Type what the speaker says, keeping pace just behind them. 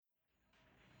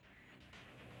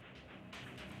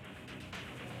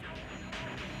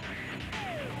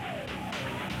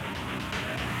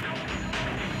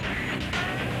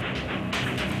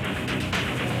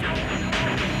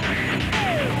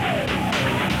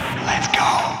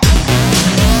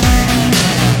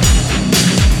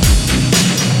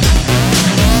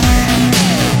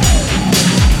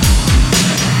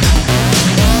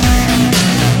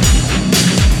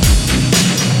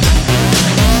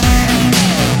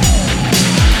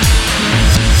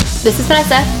This is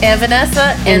Vanessa. And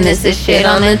Vanessa. And this is Shit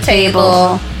on the Table.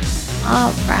 All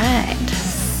right.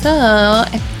 So,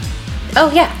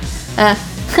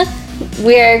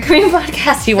 we are a grooming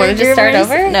podcast. Do you want to just start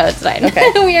over? No, it's fine.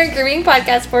 Okay. We are a grooming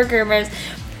podcast for groomers,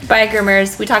 by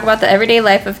groomers. We talk about the everyday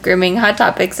life of grooming, hot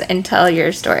topics, and tell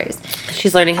your stories.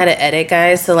 She's learning how to edit,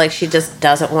 guys, so she just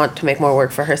doesn't want to make more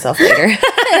work for herself later.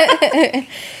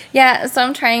 Yeah, so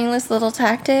I'm trying this little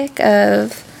tactic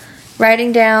of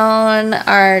writing down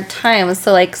our time.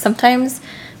 So sometimes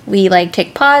we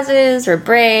take pauses or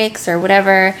breaks or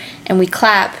whatever, and we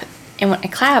clap. And when I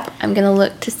clap, I'm gonna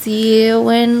look to see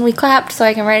when we clapped so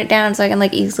I can write it down so I can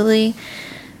easily.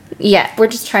 Yeah, we're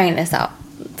just trying this out.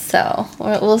 So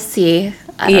we'll see.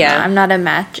 I don't know. I'm not a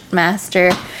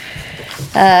master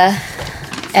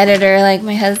editor like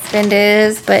my husband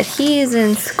is, but he's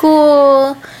in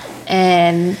school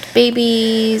and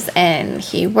babies, and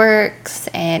he works,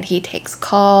 and he takes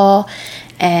call,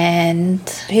 and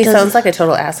he sounds like a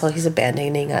total asshole. He's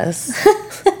abandoning us.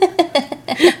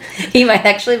 He might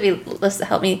actually be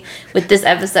help me with this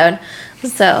episode,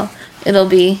 so it'll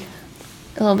be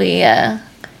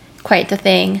quite the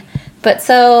thing. But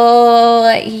so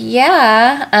let's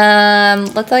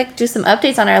do some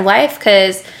updates on our life,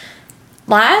 because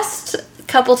last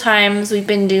couple times we've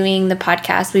been doing the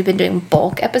podcast, we've been doing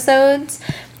bulk episodes,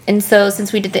 and so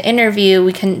since we did the interview,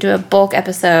 we couldn't do a bulk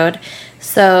episode,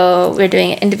 so we're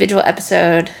doing an individual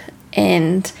episode.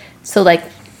 And so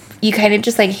you kind of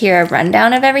just hear a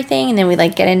rundown of everything, and then we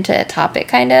get into a topic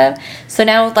kind of. So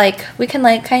now we can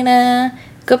kind of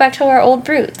go back to our old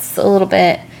roots a little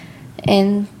bit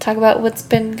and talk about what's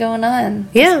been going on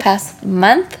this past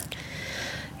month.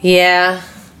 Yeah.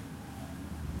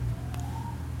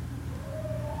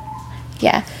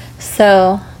 Yeah.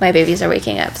 So my babies are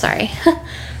waking up. Sorry.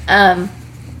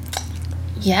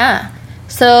 Yeah.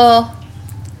 So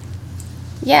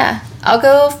yeah, I'll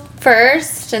go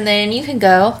first, and then you can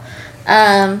go.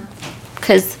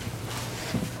 'Cause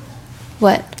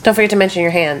what? Don't forget to mention your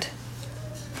hand.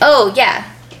 Oh, yeah.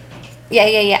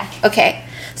 Yeah. Okay.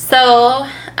 So,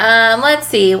 let's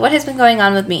see. What has been going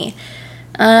on with me?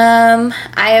 I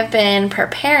have been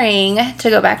preparing to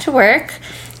go back to work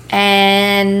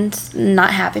and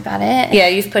not happy about it. Yeah,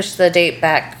 you've pushed the date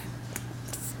back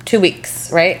 2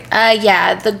 weeks, right?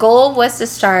 Yeah. The goal was to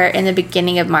start in the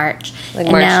beginning of March. March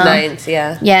 9th,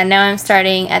 yeah. Yeah, now I'm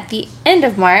starting at the end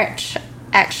of March.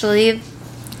 Actually,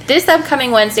 this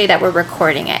upcoming Wednesday that we're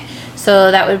recording it.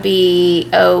 So that would be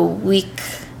a week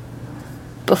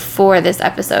before this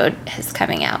episode is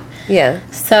coming out. Yeah.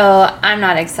 So I'm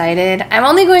not excited. I'm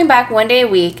only going back 1 day a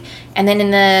week, and then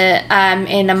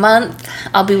in a month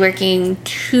I'll be working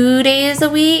 2 days a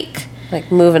week.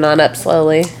 Moving on up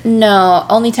slowly. No,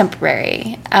 only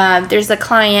temporary. There's a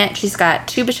client. She's got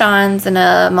 2 Bichons and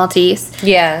a Maltese.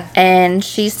 Yeah. And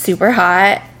she's super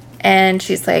hot, and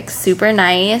she's super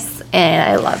nice, and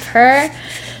I love her.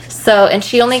 So, and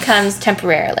she only comes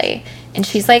temporarily, and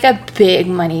she's a big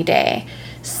money day.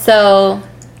 So,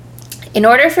 in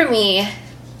order for me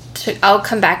to, I'll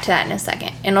come back to that in a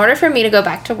second. In order for me to go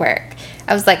back to work,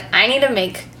 I was I need to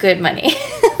make good money.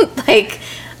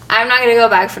 I'm not going to go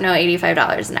back for no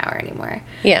 $85 an hour anymore.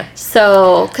 Yeah.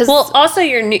 So, also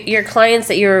your clients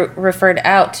that you're referred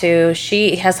out to,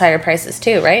 she has higher prices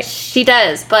too, right? She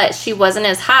does, but she wasn't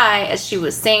as high as she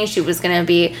was saying she was going to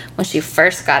be when she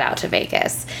first got out to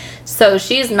Vegas. So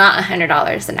she's not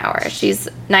 $100 an hour. She's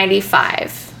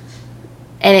 $95.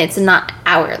 And it's not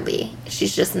hourly.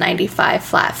 She's just $95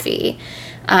 flat fee.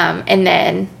 And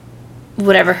then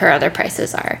whatever her other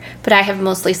prices are. But I have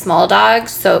mostly small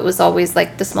dogs, so it was always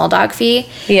the small dog fee.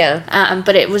 Yeah.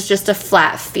 But it was just a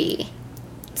flat fee.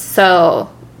 So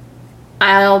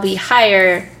I'll be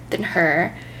higher than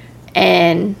her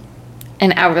and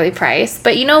an hourly price.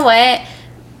 But you know what?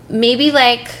 Maybe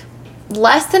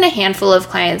less than a handful of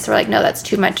clients were no, that's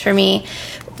too much for me.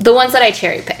 The ones that I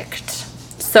cherry picked.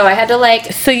 So I had to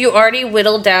So you already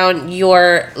whittled down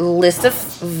your list of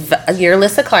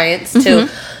clients to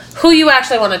who you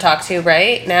actually want to talk to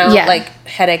right now,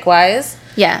 headache wise.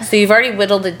 Yeah. So you've already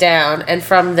whittled it down, and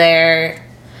from there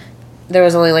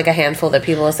was only a handful that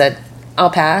people have said, I'll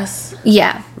pass.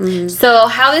 Yeah. Mm-hmm. So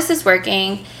how this is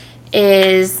working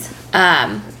is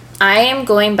I am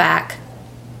going back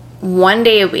 1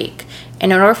 day a week.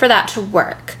 And in order for that to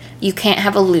work, you can't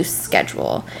have a loose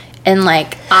schedule. And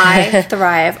I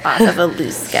thrive off of a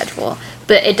loose schedule,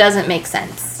 but it doesn't make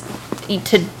sense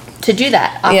to do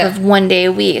that off of 1 day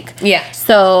a week. Yeah.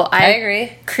 So I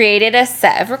agree. Created a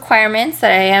set of requirements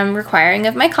that I am requiring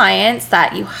of my clients,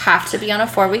 that you have to be on a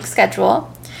 4-week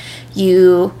schedule.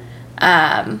 You,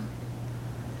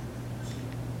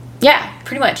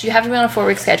 pretty much. You have to be on a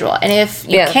 4-week schedule. And if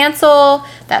you cancel,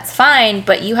 that's fine,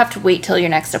 but you have to wait till your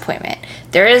next appointment.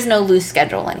 There is no loose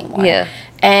schedule anymore. Yeah.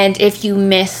 And if you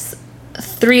miss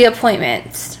 3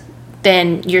 appointments,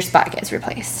 then your spot gets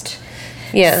replaced.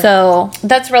 Yeah. So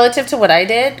that's relative to what I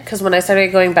did, because when I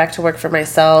started going back to work for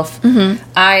myself,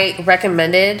 I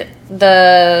recommended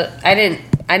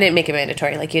I didn't make it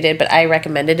mandatory like you did, but I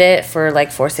recommended it for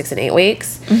like 4, 6, and 8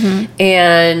 weeks.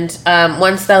 And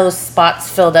once those spots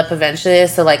filled up eventually,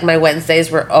 so like my Wednesdays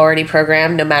were already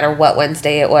programmed no matter what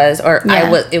Wednesday it was, or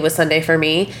it was Sunday for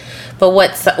me. But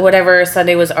whatever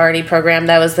Sunday was already programmed,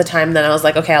 that was the time that I was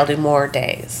like, okay, I'll do more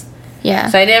days. Yeah.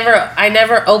 So I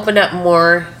never opened up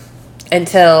more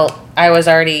until I was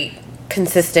already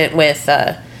consistent with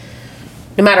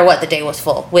no matter what the day was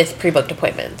full with pre-booked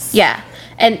appointments. Yeah.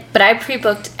 But I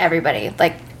pre-booked everybody.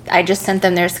 Like, I just sent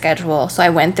them their schedule. So I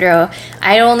went through.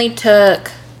 I only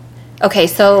took... Okay,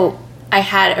 so I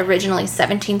had originally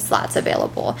 17 slots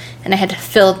available. And I had to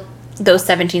fill those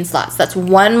 17 slots. That's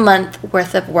 1 month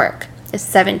worth of work. Is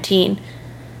 17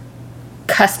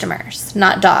 customers,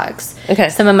 not dogs. Okay.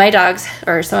 Some of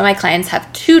my clients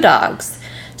have 2 dogs.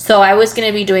 So I was going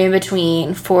to be doing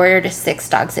between 4 to 6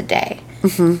 dogs a day.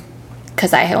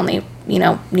 Because I only...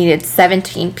 needed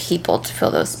 17 people to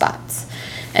fill those spots.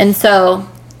 And so,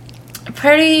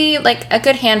 pretty, like, a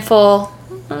good handful,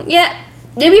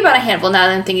 maybe about a handful now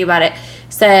that I'm thinking about it,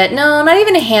 said, no, not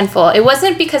even a handful. It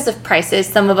wasn't because of prices.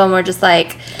 Some of them were just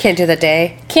like... Can't do that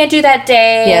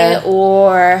day. Yeah.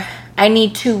 Or I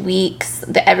need 2 weeks,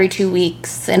 every 2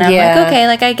 weeks. And I'm like, okay,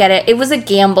 like, I get it. It was a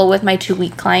gamble with my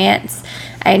 2-week clients.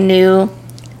 I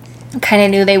kind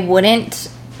of knew they wouldn't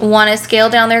want to scale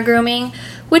down their grooming,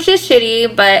 which is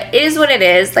shitty, but it is what it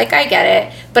is. Like, I get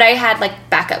it. But I had, like,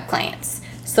 backup clients.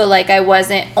 So, like, I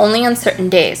wasn't only on certain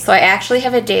days. So I actually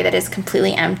have a day that is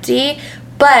completely empty.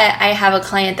 But I have a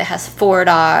client that has 4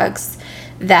 dogs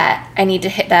that I need to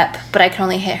hit up. But I can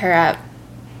only hit her up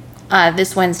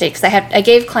this Wednesday. Because I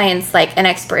gave clients, like, an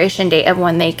expiration date of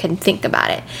when they can think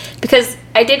about it. Because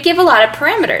I did give a lot of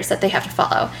parameters that they have to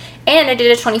follow. And I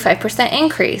did a 25%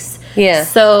 increase. Yeah.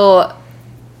 So...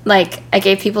 like, I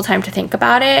gave people time to think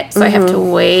about it, so I have to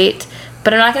wait.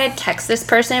 But I'm not going to text this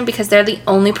person because they're the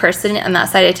only person on that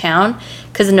side of town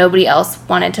because nobody else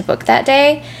wanted to book that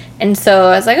day. And so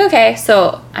I was like, okay,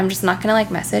 so I'm just not going to,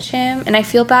 like, message him. And I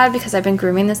feel bad because I've been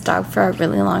grooming this dog for a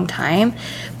really long time.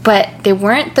 But they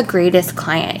weren't the greatest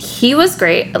client. He was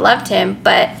great. I loved him,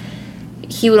 but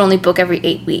he would only book every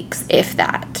 8 weeks, if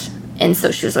that. And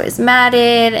so she was always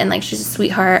matted, and, like, she's a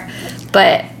sweetheart.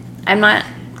 But I'm not...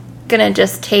 gonna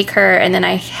just take her and then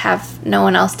I have no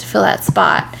one else to fill that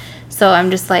spot, so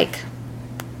I'm just like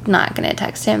not gonna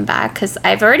text him back because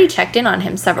I've already checked in on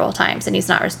him several times and he's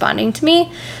not responding to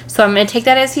me, so I'm gonna take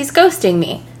that as he's ghosting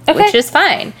me, which is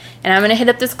fine. And I'm gonna hit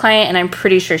up this client and I'm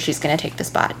pretty sure she's gonna take the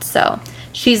spot. So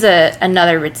she's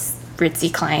another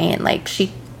ritzy client. Like,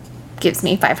 she gives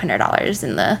me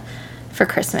 $500 for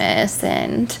Christmas,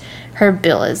 and her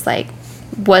bill is like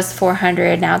was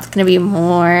 $400, now it's gonna be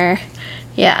more.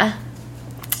 Yeah.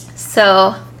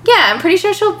 So, yeah, I'm pretty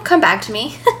sure she'll come back to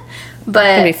me.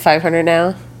 But Maybe $500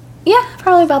 now. Yeah,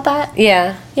 probably about that.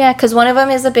 Yeah. Yeah, because one of them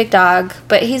is a big dog,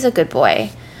 but he's a good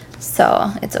boy.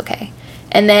 So, it's okay.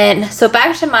 And then, so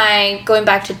going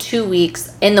back to 2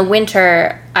 weeks. In the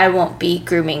winter, I won't be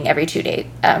grooming every 2 days,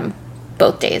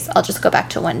 both days. I'll just go back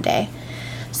to 1 day.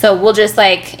 So, we'll just,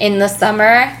 like, in the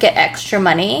summer, get extra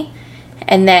money.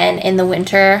 And then in the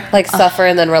winter... like, suffer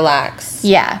and then relax.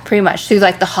 Yeah, pretty much. Through,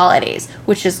 like, the holidays,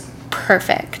 which is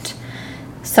perfect.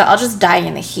 So I'll just die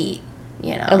in the heat,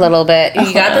 A little bit.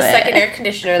 You got the second air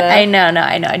conditioner, though. I know.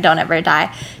 I don't ever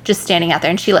die. Just standing out there.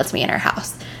 And she lets me in her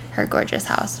house. Her gorgeous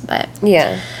house. But...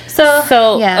 yeah.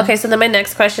 So yeah. Okay, so then my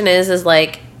next question is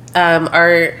like,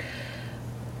 you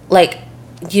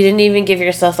didn't even give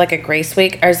yourself, like, a grace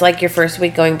week? Or is, like, your first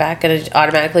week going back going to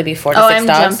automatically be 4 to 6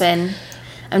 dogs?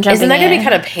 I'm jumping Isn't that going to in. be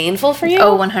kind of painful for you?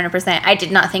 Oh, 100%. I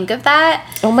did not think of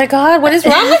that. Oh, my God. What is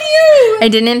wrong with you? I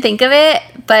didn't think of it,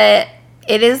 but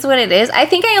it is what it is. I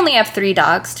think I only have 3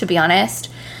 dogs, to be honest.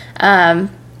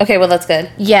 Okay, well, that's good.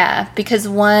 Yeah, because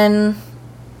one...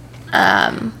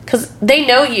 because they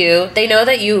know you. They know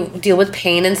that you deal with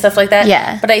pain and stuff like that.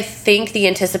 Yeah. But I think the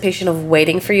anticipation of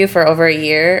waiting for you for over a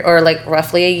year, or, like,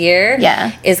 roughly a year,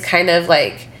 is kind of,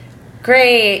 like...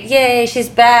 great, yay, she's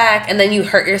back, and then you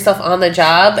hurt yourself on the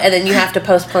job, and then you have to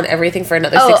postpone everything for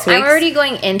another 6 weeks. I'm already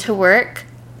going into work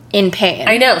in pain.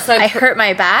 I know. So I hurt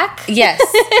my back. Yes.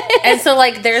 And so,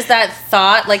 like, there's that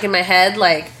thought, like, in my head,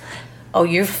 like, oh,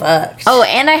 you're fucked. Oh,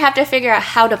 and I have to figure out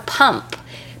how to pump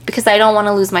because I don't want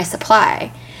to lose my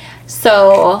supply.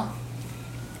 So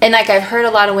And, like, I've heard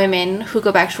a lot of women who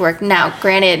go back to work. Now,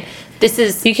 granted, this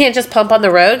is... You can't just pump on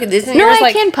the road? Isn't No, yours,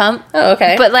 I can pump. Oh,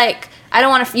 okay. But, like, I don't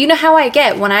want to... You know how I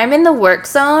get. When I'm in the work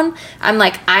zone, I'm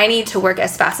like, I need to work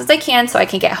as fast as I can so I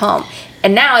can get home.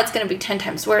 And now it's going to be 10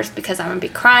 times worse because I'm going to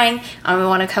be crying. I'm going to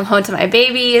want to come home to my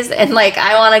babies. And, like,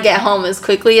 I want to get home as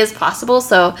quickly as possible.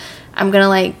 So I'm going to,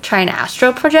 like, try an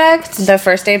astro project. The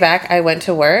first day back, I went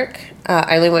to work.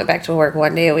 I only went back to work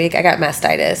 1 day a week. I got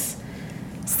mastitis.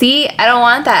 See, I don't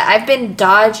want that. I've been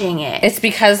dodging it. It's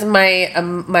because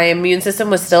my immune system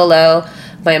was still low.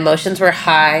 My emotions were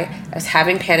high. I was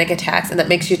having panic attacks, and that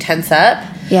makes you tense up.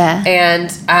 Yeah.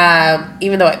 And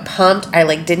even though I pumped, I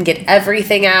like didn't get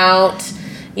everything out.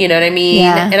 You know what I mean?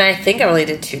 Yeah. And I think I only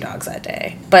did 2 dogs that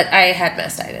day, but I had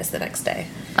mastitis the next day.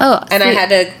 Oh, And sweet.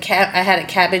 I had to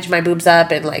cabbage my boobs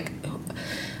up and like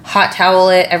hot towel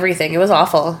it, everything. It was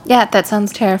awful. Yeah, that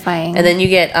sounds terrifying. And then you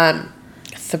get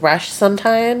thrush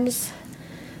sometimes,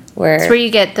 where it's where you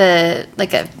get the,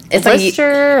 like, a it's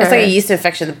blister? it's like or- a yeast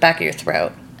infection in the back of your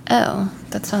throat. Oh,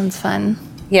 that sounds fun.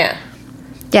 Yeah.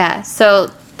 Yeah, so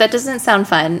that doesn't sound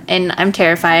fun, and I'm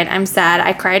terrified. I'm sad.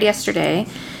 I cried yesterday,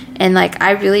 and, like,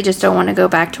 I really just don't want to go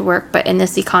back to work, but in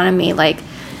this economy, like,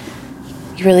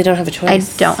 You really don't have a I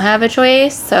choice. don't have a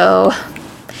choice, so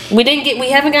We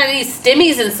haven't gotten any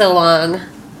stimmies in so long.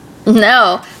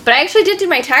 no. But I actually did do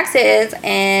my taxes,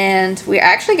 and we're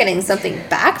actually getting something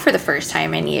back for the first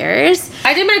time in years.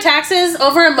 I did my taxes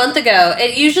over a month ago.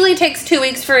 It usually takes 2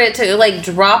 weeks for it to like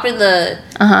drop in the.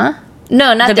 Uh-huh.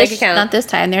 No, not The bank this account. not this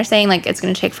time. They're saying, like, it's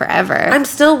going to take forever. I'm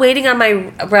still waiting on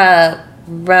my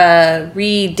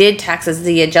redid taxes,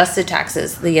 the adjusted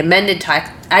taxes, the amended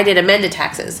tax. I did amended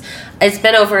taxes. It's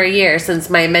been over a year since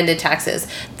my amended taxes.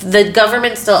 The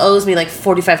government still owes me like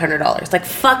 $4,500. Like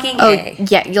fucking Oh, A.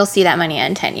 yeah, you'll see that money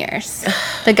in 10 years.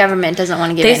 The government doesn't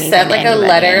want to give They anything sent to like a anybody.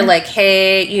 letter like,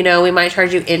 hey, you know, we might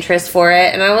charge you interest for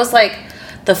it. And I was like,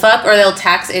 the fuck? Or they'll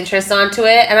tax interest onto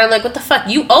it. And I'm like, what the fuck?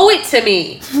 You owe it to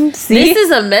me. See? This is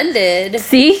amended.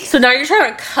 See? So now you're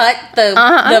trying to cut the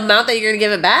amount that you're going to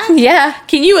give it back? Yeah.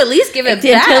 Can you at least give it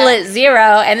back? Until it's 0.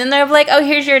 And then they're like, oh,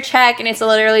 here's your check. And it's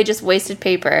literally just wasted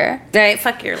paper. Right,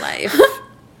 fuck your life.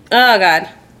 Oh, God.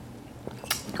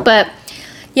 But,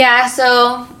 yeah,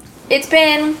 so it's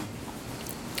been...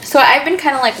 So I've been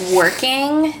kind of, like,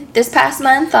 working this past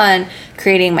month on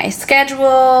creating my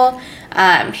schedule,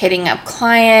 hitting up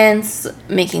clients,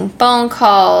 making phone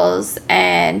calls,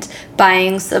 and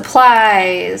buying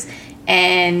supplies,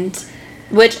 and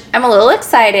which I'm a little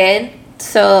excited.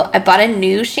 So I bought a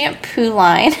new shampoo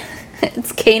line.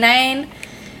 It's Canine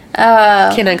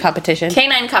Competition.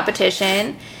 Canine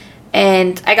Competition,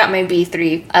 and I got my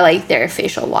B3. I like their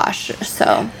facial wash,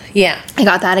 so Yeah. I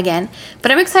got that again.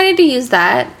 But I'm excited to use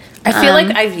that. I feel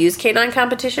like I've used Canine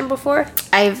Competition before.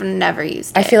 I've never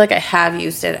used it. I feel like I have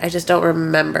used it. I just don't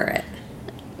remember it.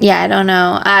 Yeah, I don't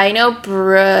know. I know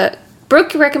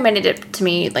Brooke recommended it to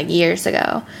me like years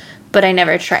ago, but I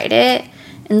never tried it.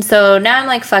 And so now I'm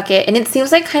like, fuck it. And it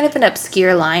seems like kind of an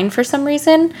obscure line for some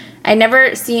reason. I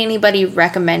never see anybody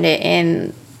recommend it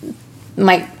in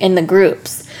the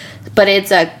groups, but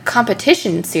it's a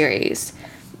competition series.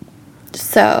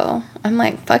 So I'm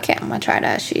like, fuck it, I'm gonna try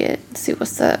that shit, see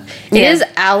what's up. It is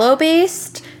aloe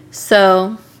based,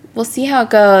 so we'll see how it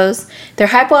goes. Their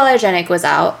hypoallergenic was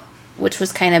out, which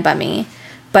was kind of bummy,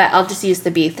 but I'll just use the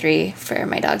B3 for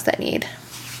my dogs that need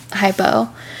hypo.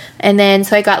 And then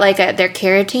so I got like their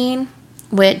Keratin,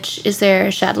 which is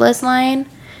their shadowless line,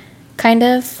 kind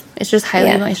of. It's just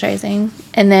highly moisturizing.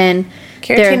 And then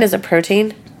Keratin is a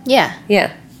protein. yeah.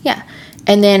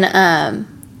 And then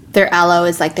their aloe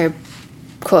is like their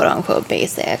quote unquote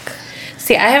basic.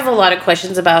 See, I have a lot of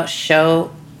questions about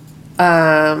show.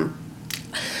 Okay,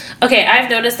 I've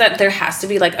noticed that there has to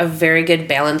be like a very good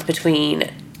balance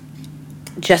between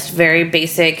just very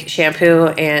basic shampoo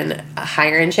and a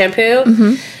higher end shampoo.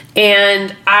 Mm-hmm.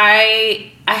 And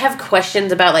I have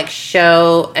questions about like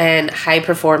show and high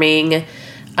performing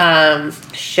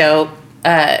show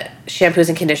shampoos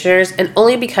and conditioners, and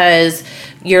only because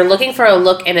you're looking for a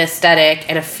look and aesthetic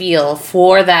and a feel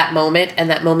for that moment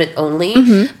and that moment only.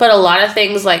 Mm-hmm. But a lot of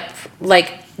things like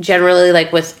generally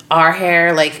like with our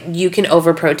hair, like you can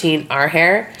over protein our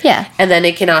hair. Yeah. And then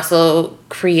it can also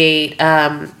create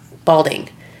balding,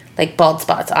 like bald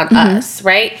spots on us,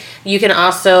 right? You can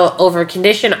also over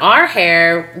condition our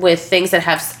hair with things that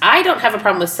have, I don't have a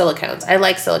problem with silicones. I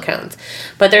like silicones.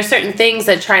 But there's certain things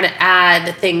that trying to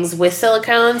add things with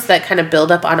silicones that kind of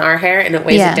build up on our hair and it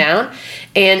weighs it down.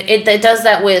 And it does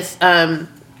that with,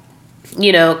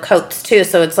 coats too.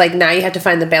 So it's like now you have to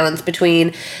find the balance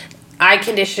between I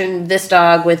conditioned this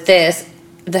dog with this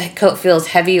the coat feels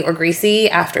heavy or greasy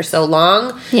after so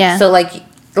long. Yeah. So like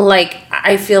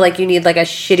I feel like you need like a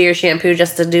shittier shampoo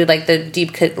just to do like the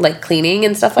deep like cleaning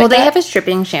and stuff like that. Well, they have a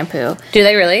stripping shampoo. Do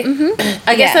they really? Mm-hmm.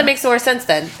 I guess that makes more sense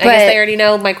then. I guess they already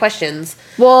know my questions.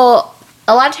 Well,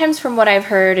 a lot of times from what I've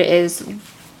heard is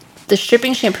the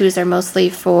stripping shampoos are mostly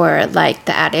for like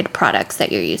the added products that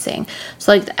you're using.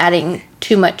 So like adding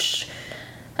too much,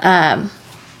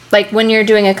 like when you're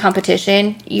doing a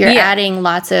competition, you're adding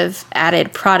lots of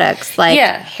added products like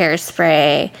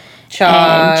hairspray,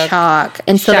 chalk.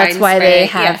 And so that's why they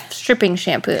have stripping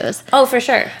shampoos. Oh, for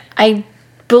sure. I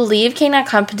believe Canine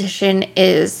Competition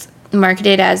is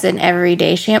marketed as an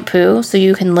everyday shampoo, so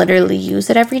you can literally use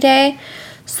it every day.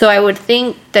 So I would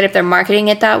think that if they're marketing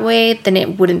it that way, then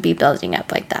it wouldn't be building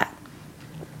up like that.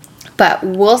 But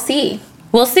we'll see.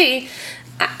 We'll see.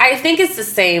 I think it's the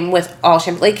same with all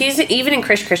shampoo. Like even in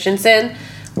Chris Christensen,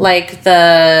 like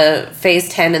the Phase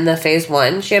 10 and the Phase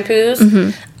 1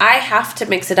 shampoos, I have to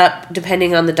mix it up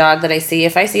depending on the dog that I see.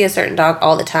 If I see a certain dog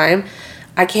all the time,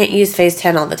 I can't use Phase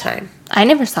 10 all the time. I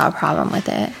never saw a problem with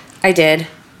it. I did.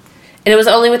 And it was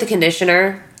only with the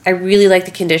conditioner. I really like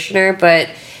the conditioner, but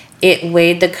it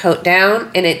weighed the coat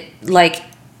down, and it like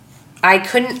I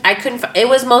couldn't. It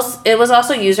was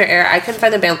also user error. I couldn't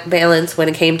find the balance when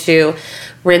it came to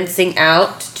rinsing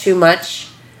out too much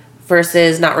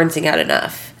versus not rinsing out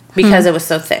enough because it was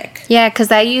so thick. Yeah,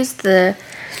 because I used the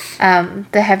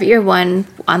heavier one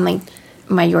on like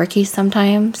my Yorkies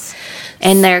sometimes,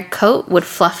 and their coat would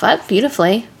fluff up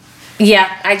beautifully.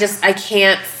 Yeah, I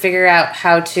can't figure out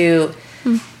how to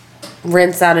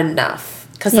rinse out enough.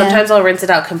 Because sometimes I'll rinse it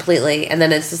out completely, and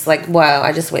then it's just like, wow,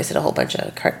 I just wasted a whole bunch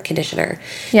of conditioner.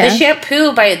 Yeah. The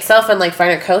shampoo by itself on like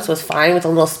finer coats was fine with a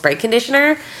little spray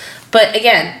conditioner. But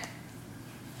again,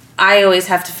 I always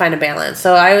have to find a balance.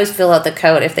 So I always fill out the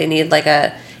coat if they need like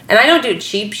a... And I don't do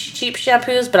cheap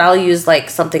shampoos, but I'll use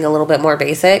like something a little bit more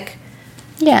basic.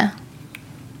 Yeah.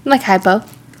 Like Hypo.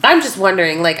 I'm just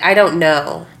wondering, like, I don't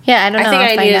know. Yeah, I don't know. I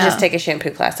think I need to just take a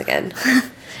shampoo class again.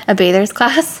 A bather's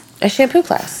class? A shampoo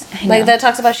class. Like that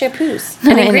talks about shampoos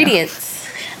and ingredients.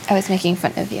 I was making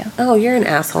fun of you. Oh, you're an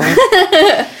asshole.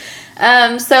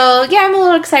 So, yeah, I'm a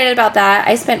little excited about that.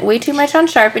 I spent way too much on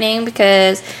sharpening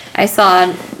because I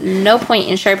saw no point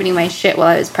in sharpening my shit while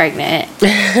I was pregnant.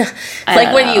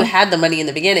 Like when you had the money in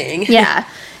the beginning. Yeah.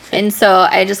 And so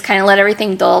I just kind of let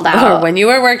everything dulled out. Or when you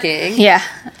were working. Yeah.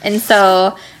 And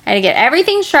so I had to get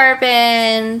everything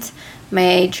sharpened.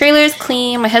 My trailer's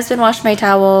clean. My husband washed my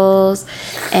towels.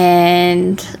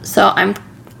 And so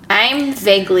I'm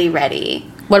vaguely ready.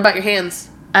 What about your hands?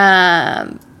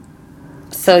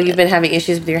 So you've been having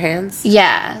issues with your hands?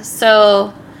 Yeah.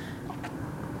 So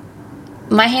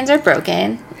my hands are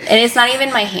broken. And it's not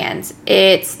even my hands.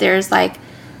 There's like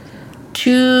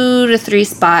 2 to 3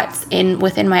 spots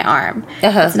within my arm.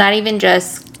 It's not even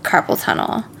just carpal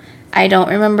tunnel. I don't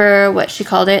remember what she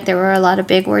called it. There were a lot of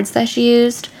big words that she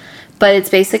used. But it's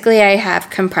basically I have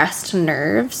compressed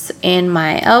nerves in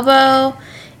my elbow,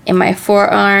 in my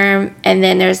forearm, and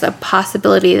then there's a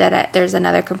possibility that there's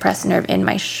another compressed nerve in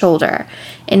my shoulder,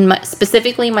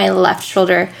 specifically my left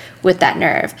shoulder with that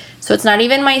nerve. So it's not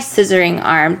even my scissoring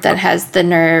arm that has the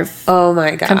nerve. Oh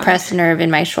my God. Compressed nerve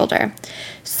in my shoulder.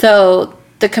 So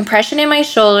the compression in my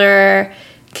shoulder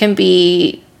can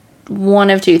be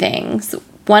one of 2 things.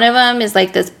 One of them is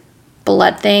like this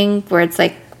blood thing where it's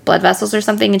like blood vessels or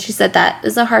something, and she said that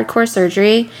is a hardcore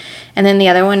surgery. And then the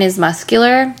other one is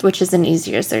muscular, which is an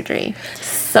easier surgery.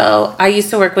 So I used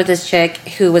to work with this chick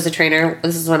who was a trainer.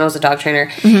 This is when I was a dog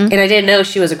trainer. And I didn't know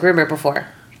she was a groomer before.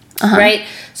 Right?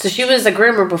 So she was a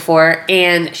groomer before,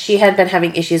 and she had been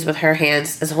having issues with her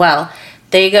hands as well.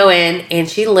 They go in, and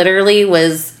she literally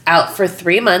was out for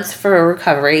 3 months for a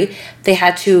recovery. They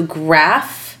had to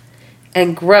graft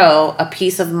and grow a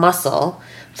piece of muscle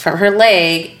from her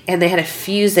leg, and they had to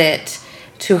fuse it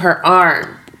to her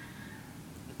arm.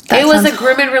 It was a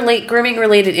grooming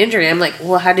related injury. I'm like,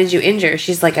 well, how did you injure?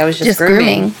 She's like, I was just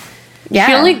grooming. Yeah.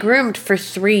 She only groomed for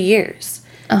 3 years.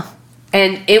 Oh.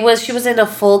 And she was in a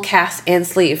full cast and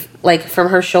sleeve, like from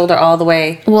her shoulder all the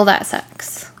way. Well, that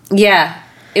sucks. Yeah.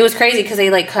 It was crazy because they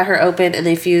like cut her open and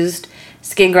they fused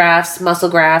skin grafts, muscle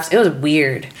grafts. It was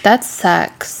weird. That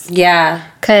sucks. Yeah.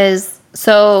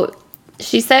 So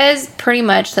she says pretty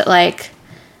much that like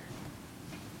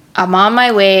I'm on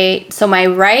my way. So my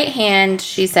right hand,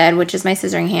 she said, which is my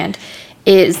scissoring hand,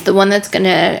 is the one that's going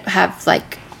to have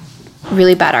like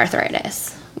really bad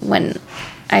arthritis. When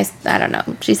I don't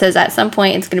know. She says at some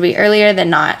point it's going to be earlier than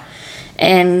not.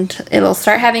 And it'll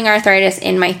start having arthritis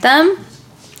in my thumb.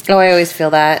 Oh, I always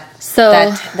feel that. So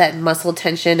that muscle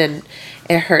tension, and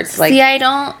it hurts. Like, see, I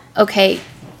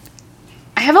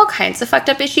I have all kinds of fucked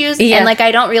up issues. Yeah. And, like,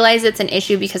 I don't realize it's an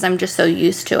issue because I'm just so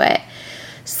used to it.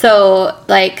 So,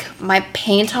 like, my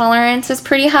pain tolerance is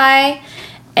pretty high.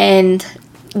 And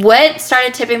what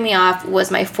started tipping me off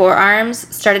was my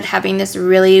forearms started having this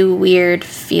really weird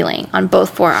feeling on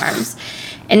both forearms.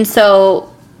 And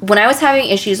so when I was having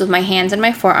issues with my hands and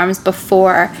my forearms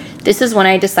before, this is when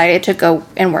I decided to go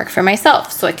and work for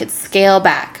myself so I could scale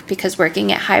back, because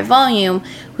working at high volume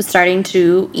was starting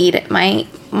to eat at my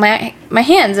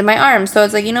hands and my arms. So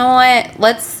it's like, you know what?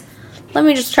 Let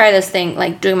me just try this thing,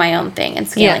 like doing my own thing and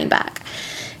scaling back.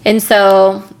 And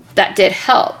so that did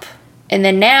help. And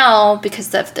then now,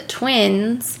 because of the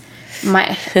twins,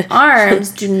 my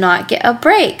arms do not get a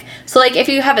break. So, like, if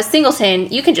you have a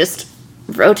singleton, you can just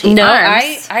rotate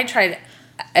arms. I tried.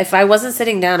 If I wasn't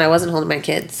sitting down, I wasn't holding my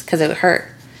kids because it would hurt.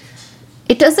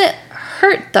 It doesn't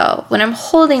hurt, though. When I'm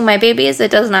holding my babies,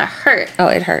 it does not hurt. Oh,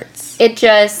 it hurts. It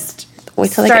just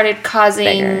started causing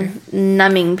bigger.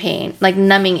 numbing pain, like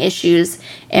numbing issues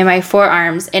in my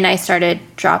forearms, and I started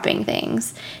dropping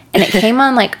things. And it came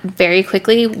on, like, very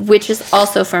quickly, which is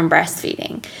also from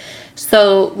breastfeeding.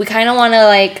 So we kind of want to,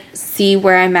 like, see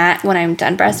where I'm at when I'm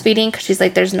done breastfeeding, because she's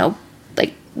like, there's no,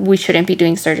 like, we shouldn't be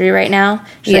doing surgery right now.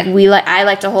 She's like, I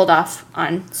like to hold off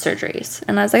on surgeries.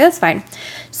 And I was like, that's fine.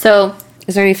 So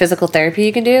is there any physical therapy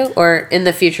you can do? Or in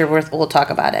the future, we'll talk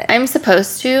about it? I'm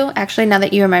supposed to. Actually, now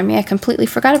that you remind me, I completely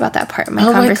forgot about that part of my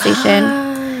conversation.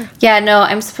 My God. Yeah, no,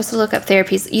 I'm supposed to look up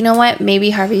therapies. You know what? Maybe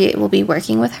Harvey will be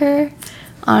working with her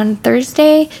on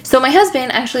Thursday. So my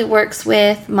husband actually works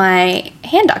with my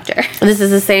hand doctor. This is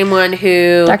the same one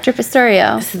who... Dr.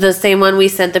 Pistorio. This is the same one we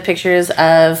sent the pictures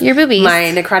of... Your boobies.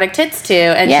 My necrotic tits to.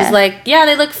 And she's like, yeah,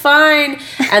 they look fine.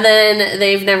 And then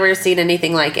they've never seen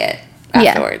anything like it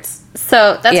afterwards.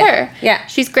 So that's her. Yeah.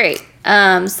 She's great.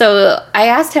 So I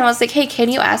asked him, I was like, hey, can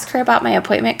you ask her about my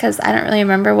appointment? Because I don't really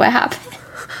remember what happened.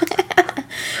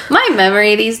 My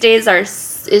memory these days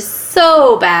is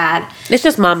so bad. It's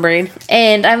just mom brain.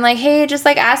 And I'm like, hey, just,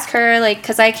 like, ask her, like,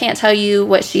 because I can't tell you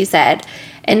what she said.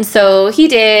 And so he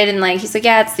did, and, like, he's like,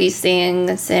 yeah, it's these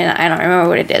things, and I don't remember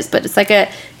what it is, but it's like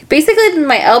basically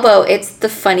my elbow, it's the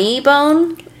funny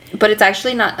bone, but it's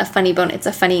actually not a funny bone, it's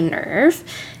a funny nerve.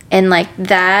 And, like,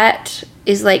 that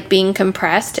is, like, being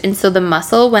compressed, and so the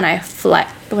muscle, when I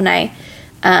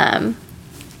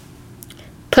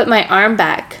put my arm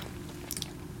back,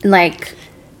 like,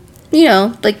 you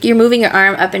know, like, you're moving your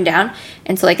arm up and down,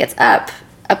 and so, like, it's up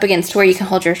against where you can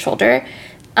hold your shoulder.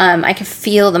 I can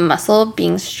feel the muscle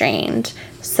being strained,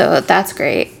 so that's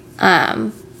great.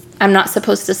 I'm not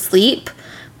supposed to sleep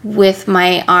with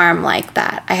my arm like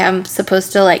that. I am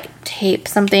supposed to, like, tape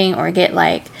something or get,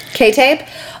 like... K-tape?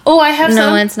 Oh, I have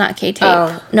some. No, it's not K-tape.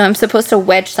 Oh. No, I'm supposed to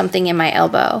wedge something in my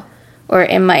elbow or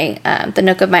in my the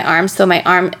nook of my arm, so my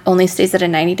arm only stays at a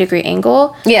 90-degree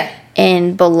angle. Yeah.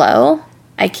 And below,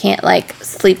 I can't, like,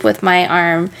 sleep with my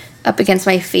arm up against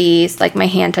my face, like my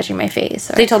hand touching my face.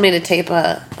 They told me to tape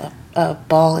a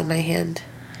ball in my hand.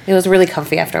 It was really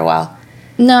comfy after a while.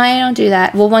 No, I don't do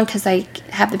that. Well, one, because I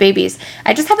have the babies.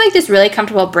 I just have, like, this really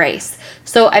comfortable brace.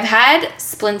 So I've had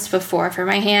splints before for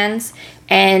my hands,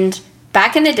 and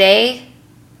back in the day,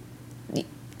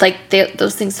 like,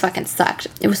 those things fucking sucked.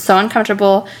 It was so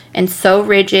uncomfortable and so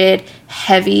rigid,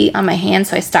 heavy on my hands,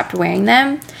 so I stopped wearing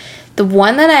them. The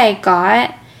one that I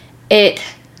got, it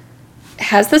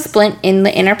has the splint in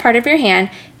the inner part of your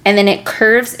hand, and then it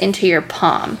curves into your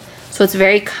palm. So it's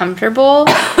very comfortable,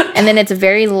 and then it's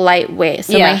very lightweight.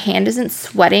 So my hand isn't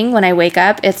sweating when I wake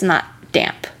up. It's not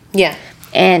damp. Yeah.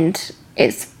 And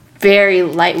it's very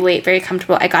lightweight, very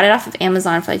comfortable. I got it off of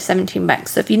Amazon for, like, $17.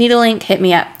 So if you need a link, hit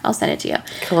me up. I'll send it to you.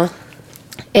 Cool.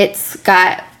 It's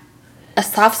got a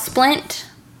soft splint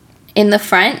in the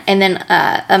front, and then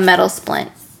a metal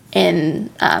splint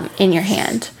in your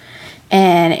hand.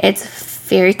 And it's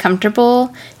very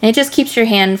comfortable, and it just keeps your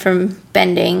hand from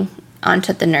bending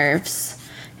onto the nerves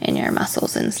in your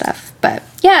muscles and stuff. But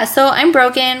yeah, so I'm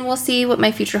broken. We'll see what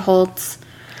my future holds.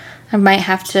 I might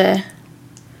have to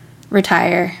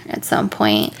retire at some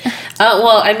point.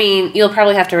 Well, I mean, you'll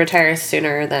probably have to retire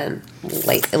sooner than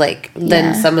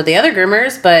than some of the other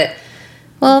groomers, but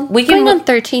well, we can on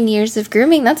 13 years of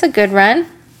grooming. That's a good run.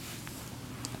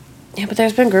 Yeah, but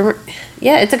there's been groomer.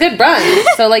 Yeah, it's a good run.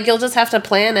 So, like, you'll just have to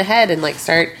plan ahead and, like,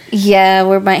 start. Yeah,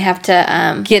 we might have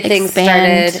to get things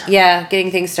started. Yeah,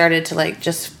 getting things started to, like,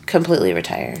 just completely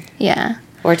retire. Yeah.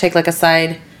 Or take, like, a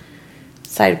side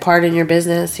part in your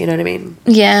business. You know what I mean?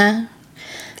 Yeah.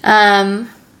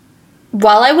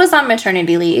 While I was on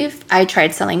maternity leave, I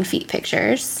tried selling feet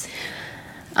pictures.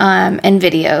 and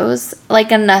videos.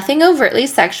 Like, nothing overtly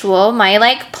sexual. My,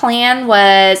 like, plan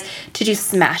was to do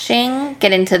smashing,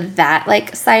 get into that,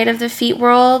 like, side of the feet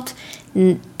world.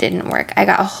 Didn't work. I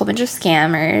got a whole bunch of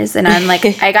scammers, and I'm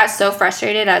like, I got so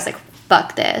frustrated. I was like,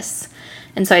 fuck this.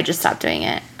 And so I just stopped doing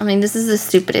it. I mean, this is the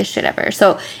stupidest shit ever.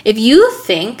 So if you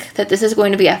think that this is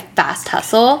going to be a fast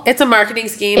hustle, it's a marketing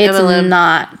scheme. It's MLM.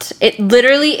 not. It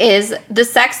literally is. The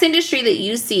sex industry that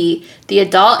you see, the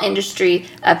adult industry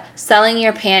of selling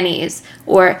your panties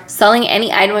or selling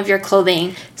any item of your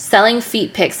clothing, selling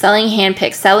feet pics, selling hand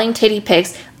pics, selling titty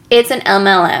pics, it's an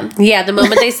MLM. Yeah, the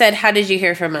moment they said, how did you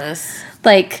hear from us?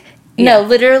 Like, no,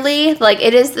 literally, like,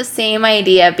 it is the same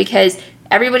idea because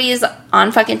everybody is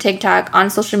on fucking TikTok, on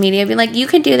social media, being like, you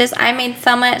can do this. I made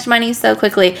so much money so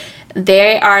quickly.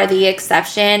 They are the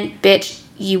exception. Bitch,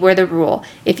 you were the rule.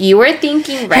 If you were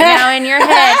thinking right now in your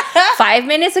head, 5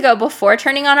 minutes ago before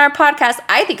turning on our podcast,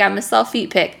 I think I'm going to sell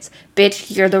feet pics.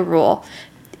 Bitch, you're the rule.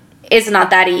 It's not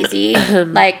that easy.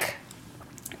 Like,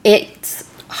 it's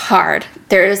hard.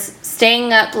 There's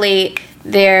staying up late.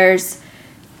 There's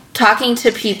talking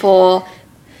to people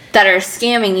that are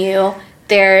scamming you.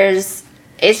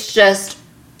 It's just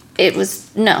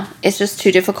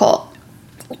too difficult.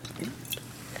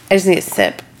 I just need a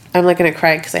sip. I'm like going to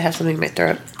cry because I have something in my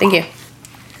throat. Thank you.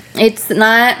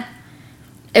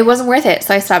 It wasn't worth it,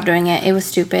 so I stopped doing it. It was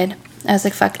stupid. I was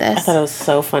like, fuck this. I thought it was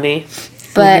so funny.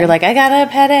 But you're like, I got a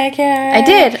pedicure. I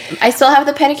did. I still have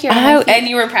the pedicure. And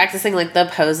you were practicing like the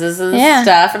poses and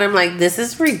stuff, and I'm like, this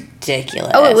is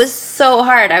ridiculous. Oh, it was so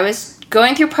hard. I was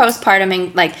going through postpartum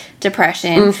and like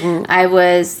depression. Mm-hmm.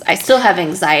 I still have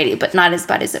anxiety, but not as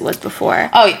bad as it was before.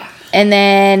 Oh yeah. And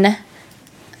then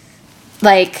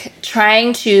like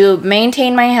trying to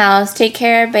maintain my house, take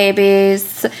care of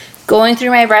babies, going through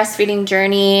my breastfeeding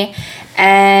journey,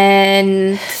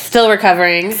 and still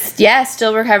recovering. Yeah,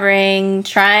 still recovering,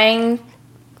 trying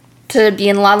to be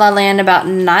in la la land about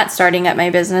not starting up my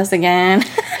business again.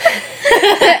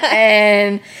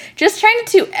 And just trying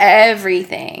to do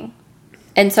everything.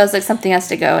 And so it's like something has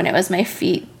to go, and it was my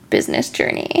feet business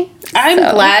journey. I'm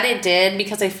glad it did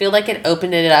because I feel like it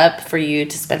opened it up for you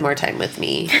to spend more time with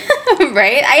me.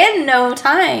 Right? I had no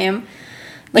time.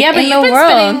 Like, yeah, but you've been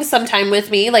spending some time with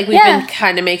me. Like, we've been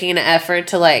kind of making an effort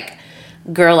to, like,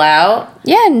 girl out.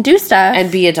 Yeah, and do stuff.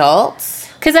 And be adults.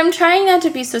 Because I'm trying not to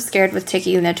be so scared with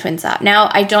taking the twins out. Now,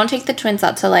 I don't take the twins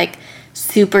out to, like,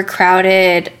 super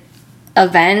crowded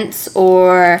events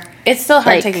or... It's still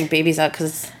hard taking babies out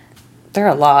because they're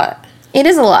a lot. It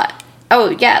is a lot. Oh,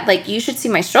 yeah, like, you should see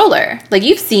my stroller. Like,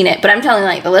 you've seen it, but I'm telling,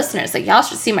 like, the listeners, like, y'all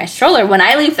should see my stroller. When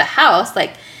I leave the house,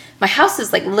 like... My house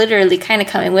is, like, literally kind of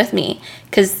coming with me.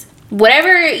 Because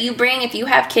whatever you bring, if you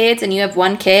have kids and you have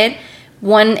one kid,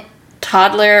 one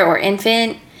toddler or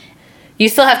infant... You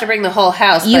still have to bring the whole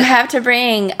house. You have to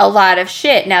bring a lot of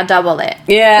shit. Now double it.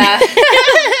 Yeah.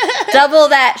 Double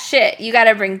that shit. You got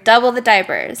to bring double the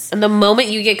diapers. And the moment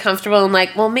you get comfortable and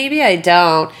like, well, maybe I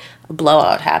don't, a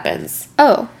blowout happens.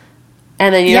 Oh.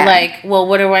 And then you're like, well,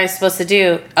 what am I supposed to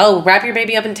do? Oh, wrap your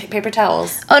baby up in paper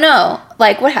towels. Oh, no.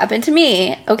 Like, what happened to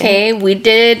me? Okay, we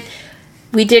didn't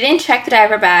check the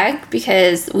diaper bag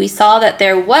because we saw that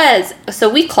there was... So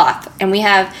we cloth, and we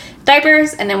have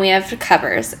diapers, and then we have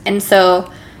covers. And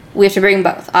so we have to bring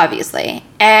both, obviously.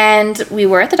 And we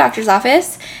were at the doctor's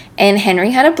office, and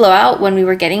Henry had a blowout when we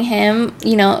were getting him,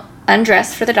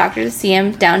 undressed for the doctor to see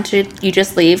him, down to you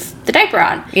just leave the diaper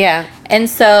on. Yeah. And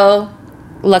so...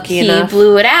 Lucky enough. He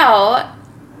blew it out,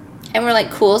 and we're like,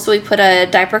 cool, so we put a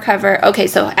diaper cover. Okay,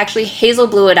 so actually Hazel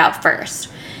blew it out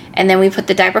first, and then we put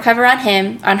the diaper cover on her,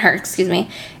 and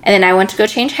then I went to go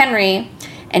change Henry,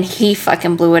 and he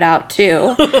fucking blew it out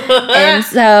too. And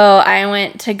so I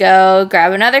went to go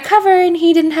grab another cover, and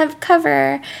he didn't have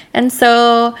cover, and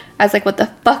so I was like, what the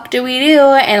fuck do we do?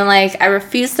 And like, I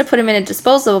refused to put him in a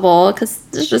disposable, because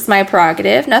it's just my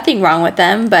prerogative, nothing wrong with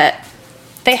them, but...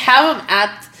 They have them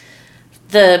at...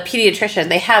 The pediatrician,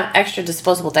 they have extra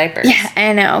disposable diapers. Yeah,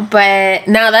 I know, but...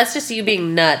 Now, that's just you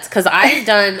being nuts, because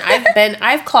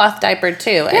I've cloth diapered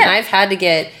too, and I've had to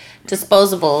get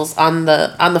disposables on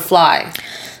the fly.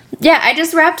 Yeah, I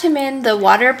just wrapped him in the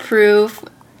waterproof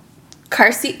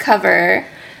car seat cover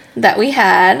that we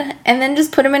had, and then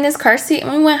just put him in his car seat,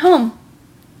 and we went home.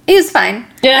 He was fine.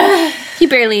 Yeah. He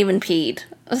barely even peed.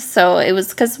 So it was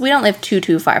because we don't live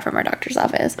too far from our doctor's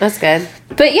office. That's good.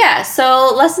 But yeah,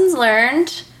 so lessons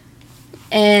learned.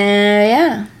 And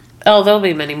yeah. Oh, there'll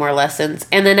be many more lessons.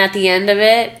 And then at the end of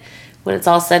it, when it's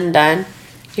all said and done,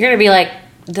 you're going to be like,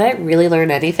 did I really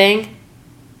learn anything?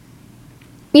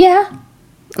 Yeah.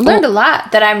 Learned a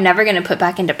lot that I'm never going to put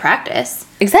back into practice.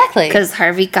 Exactly. Because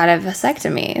Harvey got a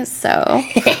vasectomy, so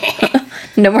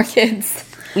No more kids.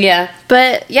 Yeah.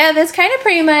 But yeah, that's kind of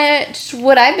pretty much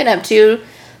what I've been up to.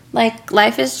 Like,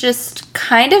 life is just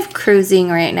kind of cruising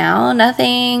right now.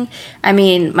 Nothing. I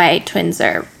mean, my twins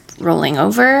are rolling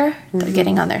over. They're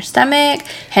getting on their stomach.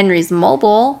 Henry's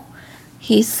mobile.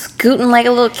 He's scooting like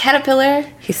a little caterpillar.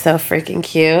 He's so freaking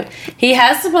cute. He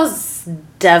has the most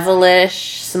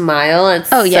devilish smile. It's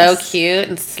so cute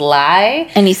and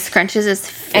sly. And he scrunches his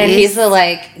face. And he's the,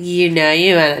 like, you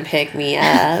want to pick me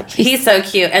up. He's so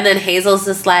cute. And then Hazel's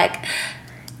just like,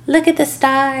 look at the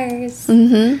stars.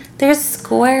 Mm-hmm. There's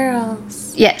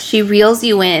squirrels. Yeah, she reels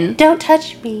you in. Don't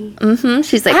touch me. Mm-hmm.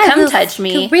 She's like, come touch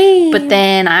me. But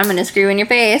then I'm going to screw in your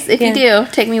face if you do.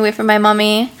 Take me away from my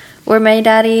mommy or my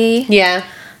daddy. Yeah.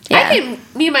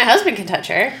 Me and my husband can touch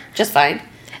her just fine.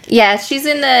 Yeah, she's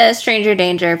in the stranger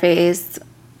danger phase.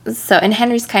 So, and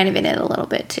Henry's kind of in it a little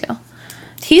bit too.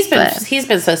 He's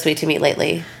been so sweet to me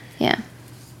lately. Yeah.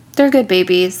 They're good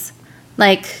babies.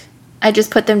 Like, I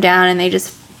just put them down and they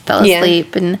just fell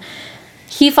asleep. And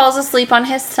he falls asleep on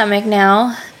his stomach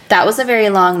now. That was a very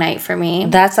long night for me.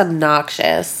 That's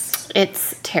obnoxious.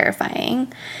 It's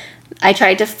terrifying. I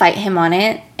tried to fight him on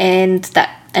it, and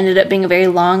that ended up being a very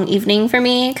long evening for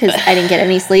me because I didn't get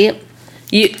any sleep.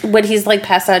 When he's like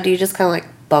passed out, do you just kind of like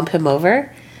bump him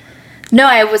over? No,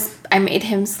 I made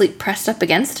him sleep pressed up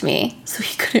against me so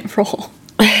he couldn't roll.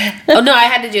 Oh no, I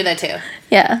had to do that too.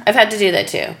 Yeah. I've had to do that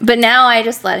too. But now I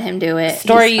just let him do it.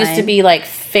 Story used to be like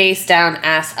face down,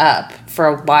 ass up for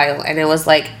a while, and it was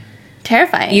like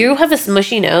terrifying. You have a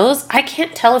smushy nose. I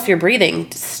can't tell if you're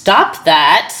breathing. Stop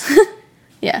that.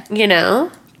 Yeah. You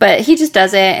know? But he just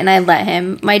does it, and I let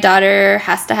him. My daughter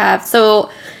has to have... So,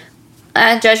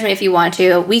 judge me if you want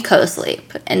to. We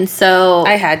co-sleep. And so...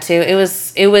 I had to. It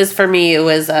was for me, it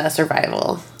was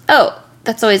survival. Oh,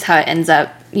 that's always how it ends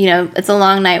up. You know, it's a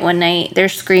long night one night. They're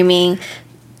screaming.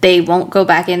 They won't go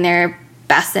back in their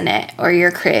bassinet or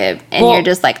your crib. And you're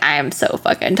just like, I am so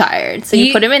fucking tired. So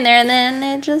you put him in there, and then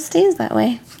it just stays that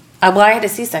way. Well, I had a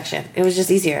C-section. It was just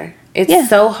easier. It's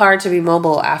so hard to be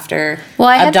mobile after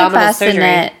I had abdominal the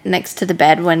bassinet surgery. next to the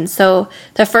bed so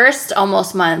the first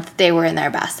almost month they were in their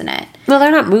bassinet. Well,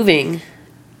 they're not moving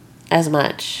as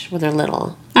much when they're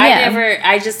little. Yeah.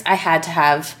 I had to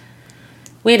have,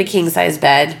 we had a king size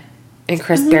bed, and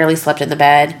Chris barely slept in the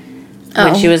bed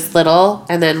when she was little,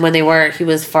 and then when they were, he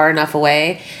was far enough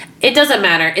away. It doesn't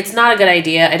matter. It's not a good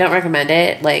idea. I don't recommend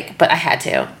it. But I had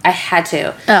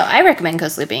to. Oh, I recommend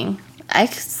co-sleeping. I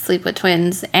sleep with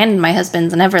twins, and my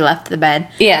husband's never left the bed.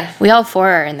 Yeah. We all four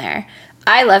are in there.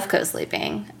 I love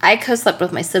co-sleeping. I co-slept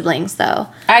with my siblings, though.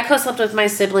 I co-slept with my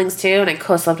siblings, too, and I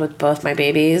co-slept with both my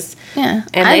babies. Yeah,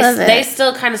 and I love it. They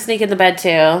still kind of sneak in the bed,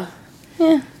 too.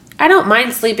 Yeah. I don't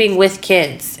mind sleeping with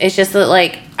kids. It's just that,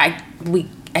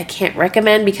 I can't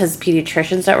recommend because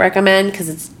pediatricians don't recommend because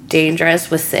it's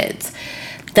dangerous with SIDS.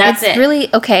 That's it's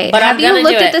really okay. But have you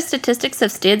looked at the statistics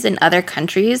of SIDS in other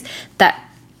countries that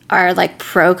are like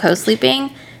pro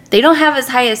co-sleeping? They don't have as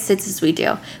high as SIDS as we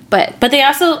do. But they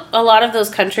also, a lot of those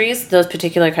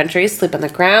particular countries, sleep on the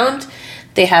ground.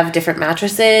 They have different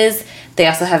mattresses. They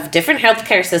also have different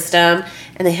healthcare system,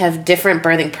 and they have different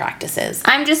birthing practices.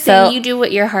 I'm just saying, you do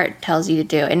what your heart tells you to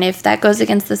do. And if that goes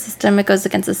against the system, it goes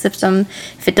against the system.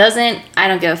 If it doesn't, I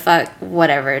don't give a fuck.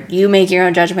 Whatever. You make your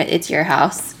own judgment. It's your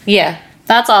house. Yeah.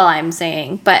 That's all I'm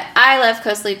saying. But I love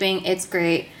co-sleeping. It's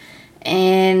great.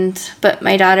 But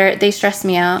my daughter, they stress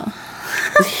me out.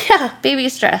 Yeah. Baby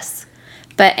stress.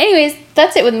 But anyways,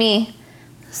 that's it with me.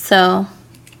 So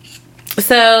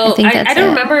I don't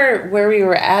remember where we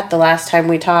were at the last time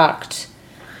we talked.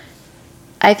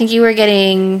 I think you were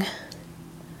getting...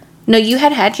 No, you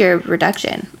had your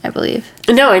reduction, I believe.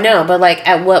 No, I know. But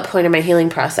at what point in my healing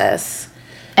process?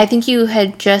 I think you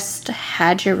had just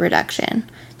had your reduction.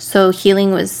 So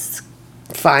healing was...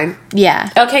 Fine. Yeah.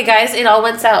 Okay, guys, it all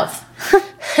went south.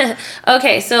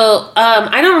 Okay, so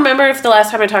I don't remember if the last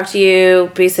time I talked to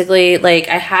you, basically,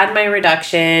 I had my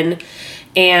reduction,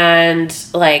 and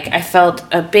I felt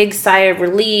a big sigh of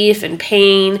relief and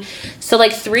pain. So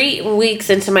 3 weeks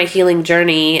into my healing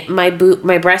journey, my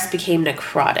breast became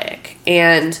necrotic,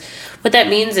 and what that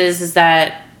means is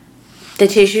that the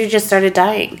tissue just started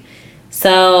dying.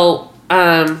 So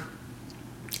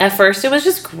at first it was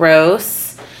just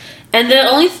gross, and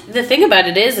the thing about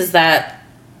it is that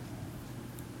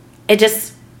it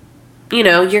just,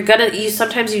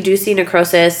 sometimes you do see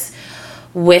necrosis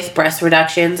with breast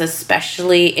reductions,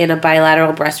 especially in a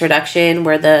bilateral breast reduction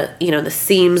where the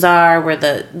seams are, where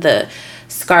the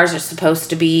scars are supposed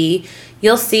to be.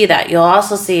 You'll see that. You'll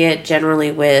also see it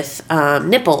generally with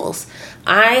nipples.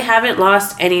 I haven't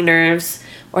lost any nerves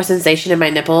or sensation in my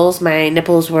nipples. My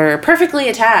nipples were perfectly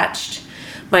attached.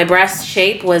 My breast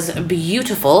shape was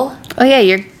beautiful. Oh, yeah,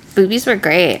 your boobies were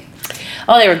great.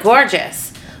 Oh, they were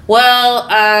gorgeous. Well,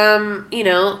 you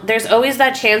know, there's always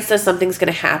that chance that something's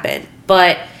going to happen.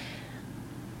 But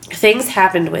things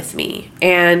happened with me.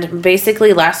 And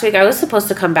basically last week I was supposed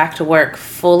to come back to work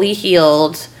fully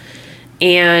healed.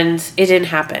 And it didn't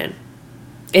happen.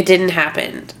 It didn't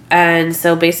happen. And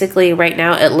so basically right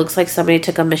now it looks like somebody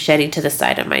took a machete to the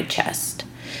side of my chest.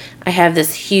 I have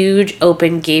this huge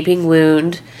open gaping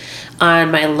wound on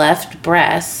my left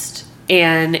breast.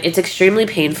 And it's extremely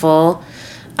painful.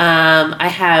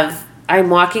 I'm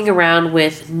walking around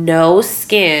with no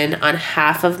skin on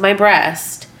half of my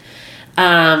breast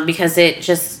because it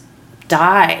just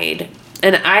died.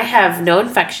 And I have no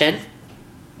infection.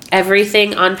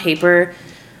 Everything on paper,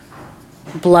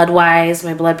 blood-wise,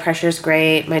 my blood pressure's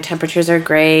great. My temperatures are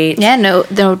great. Yeah,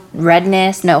 no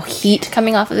redness, no heat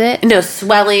coming off of it. No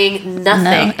swelling,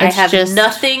 nothing. No, I have just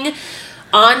nothing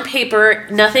on paper.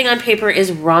 Nothing on paper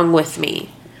is wrong with me.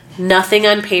 Nothing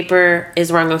on paper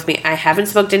is wrong with me. I haven't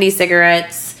smoked any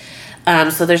cigarettes.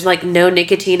 So there's like no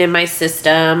nicotine in my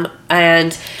system.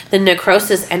 And the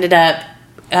necrosis ended up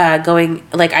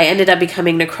I ended up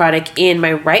becoming necrotic in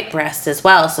my right breast as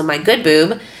well. So my good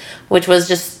boob, which was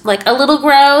just like a little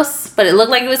gross, but it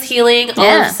looked like it was healing, all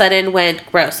of a sudden went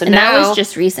gross. So and now, that was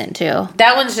just recent too.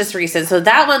 That one's just recent. So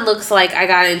that one looks like I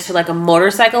got into like a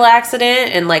motorcycle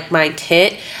accident and like my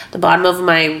tit, the bottom of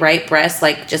my right breast,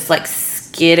 like just like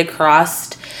skid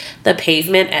across the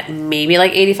pavement at maybe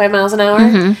like 85 miles an hour.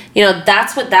 Mm-hmm. You know,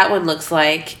 that's what that one looks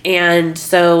like. And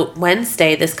so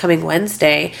this coming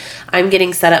Wednesday, I'm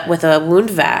getting set up with a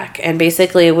wound vac. And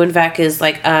basically a wound vac is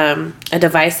like a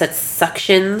device that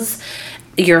suctions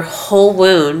your whole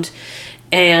wound.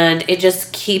 And it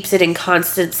just keeps it in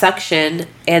constant suction.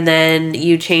 And then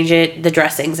you change the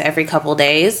dressings every couple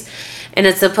days. And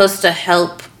it's supposed to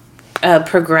help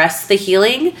progress the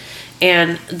healing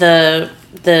and the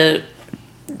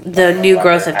new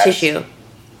growth of tissue.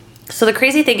 So the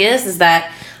crazy thing is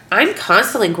that I'm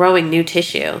constantly growing new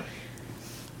tissue.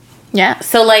 Yeah.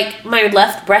 So like my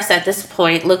left breast at this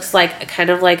point looks like kind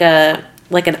of like an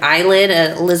eyelid,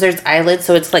 a lizard's eyelid.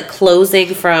 So it's like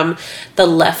closing from the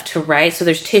left to right. So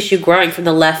there's tissue growing from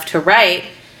the left to right.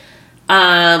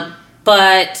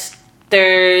 But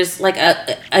there's like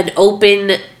an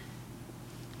open,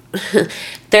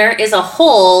 there is a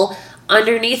hole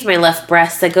underneath my left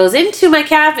breast that goes into my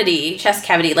chest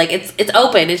cavity. Like it's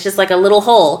open. It's just like a little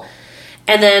hole.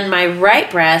 And then my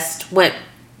right breast went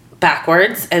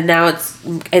backwards and now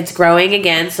it's growing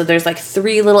again. So there's like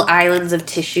 3 little islands of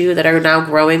tissue that are now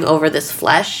growing over this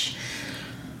flesh.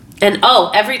 And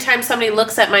every time somebody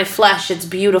looks at my flesh, it's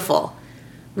beautiful.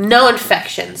 No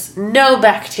infections, no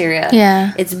bacteria.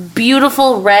 Yeah. It's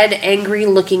beautiful, red, angry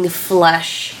looking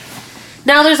flesh.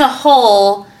 Now there's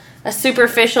a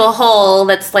superficial hole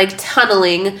that's like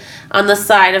tunneling on the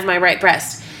side of my right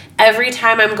breast. Every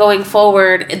time I'm going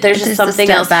forward, there's just something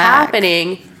else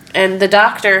happening. And the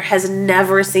doctor has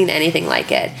never seen anything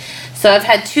like it. So I've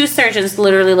had 2 surgeons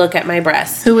literally look at my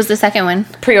breast. Who was the second one?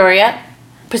 Pistoria.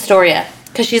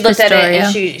 Because she looked at it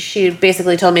and she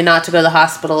basically told me not to go to the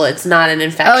hospital. It's not an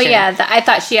infection. Oh, yeah. I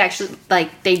thought she actually,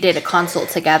 they did a consult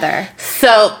together.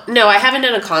 So, no, I haven't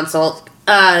done a consult.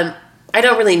 I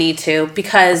don't really need to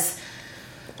because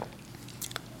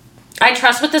I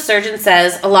trust what the surgeon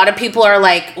says. A lot of people are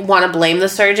want to blame the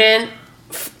surgeon.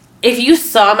 If you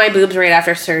saw my boobs right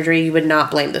after surgery, you would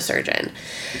not blame the surgeon.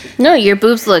 No, your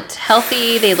boobs looked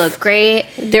healthy. They looked great.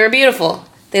 They were beautiful.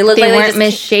 They looked they weren't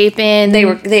misshapen.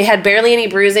 They had barely any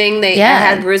bruising. I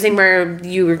had bruising where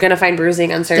you were gonna find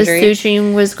bruising on surgery. The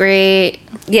suturing was great.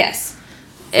 Yes.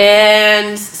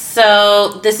 And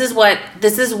so this is what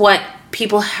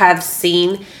people have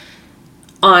seen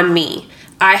on me.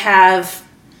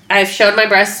 I've shown my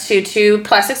breasts to 2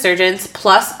 plastic surgeons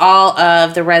plus all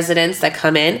of the residents that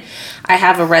come in. I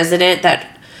have a resident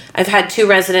that I've had 2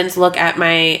 residents look at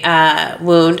my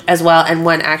wound as well, and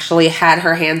one actually had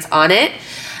her hands on it.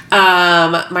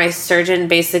 My surgeon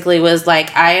basically was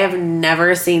like, I have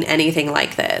never seen anything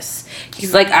like this.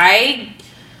 He's like, I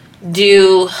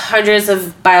do hundreds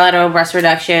of bilateral breast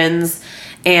reductions.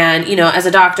 And, as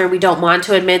a doctor, we don't want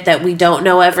to admit that we don't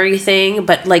know everything,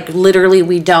 but literally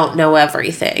we don't know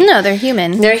everything. No, they're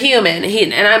human. They're human.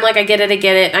 And I'm like, I get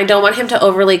it. I don't want him to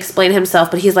overly explain himself,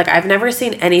 but he's like, I've never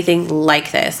seen anything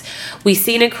like this. We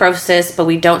see necrosis, but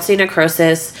we don't see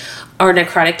necrosis or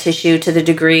necrotic tissue to the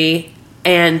degree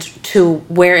and to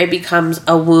where it becomes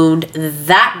a wound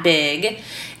that big,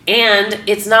 and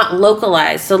it's not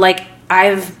localized. So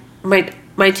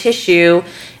my tissue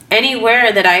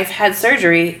anywhere that I've had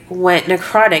surgery went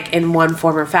necrotic in one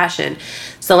form or fashion.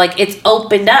 So, like, it's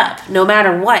opened up. No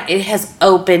matter what, it has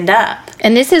opened up.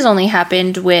 And this has only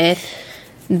happened with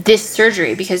this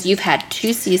surgery because you've had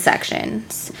 2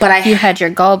 C-sections. But you had your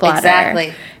gallbladder.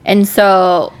 Exactly. And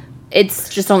so it's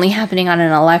just only happening on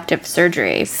an elective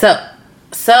surgery. So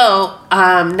now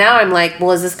I'm like,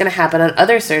 well, is this going to happen on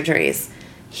other surgeries?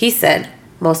 He said,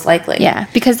 most likely. Yeah,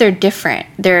 because they're different.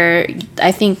 They're,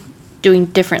 I think, doing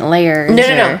different layers.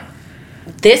 No.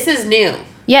 This is new.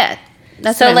 Yeah,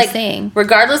 that's so, what I'm like, saying.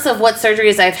 Regardless of what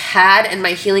surgeries I've had and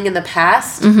my healing in the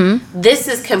past, this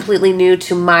is completely new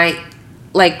to my,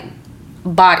 like,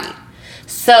 body.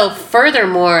 So,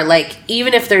 furthermore, like,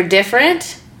 even if they're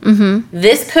different,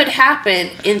 this could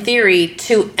happen, in theory,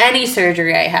 to any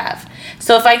surgery I have.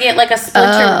 So, if I get, like,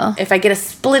 a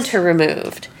splinter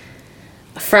removed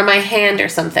from my hand or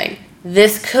something,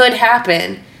 this could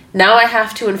happen. Now I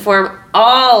have to inform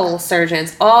all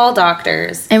surgeons, all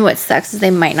doctors. And what sucks is they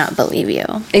might not believe you.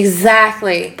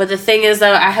 Exactly. But the thing is,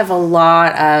 though, I have a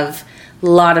lot of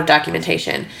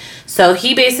documentation. So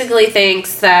he basically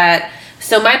thinks that,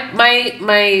 so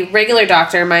my regular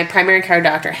doctor, my primary care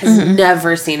doctor, has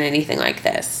never seen anything like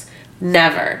this.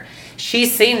 Never.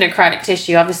 She's seen necrotic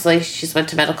tissue. Obviously, she's went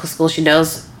to medical school. She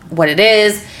knows what it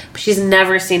is. But she's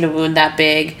never seen a wound that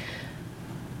big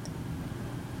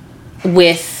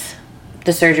with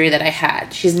the surgery that I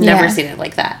had. She's never seen it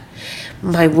like that.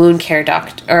 My wound care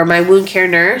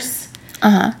nurse,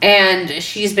 and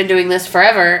she's been doing this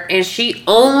forever, and she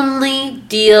only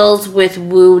deals with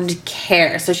wound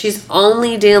care. So she's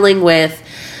only dealing with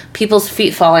people's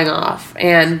feet falling off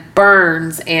and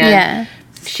burns, and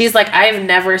she's like, I've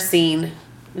never seen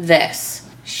this.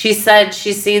 She said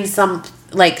she's seen some,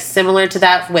 like, similar to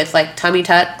that with, like, tummy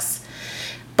tucks,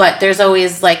 but there's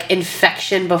always, like,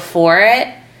 infection before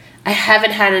it. I haven't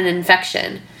had an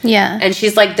infection. Yeah. And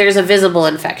she's like, there's a visible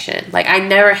infection. Like, I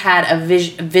never had a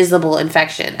visible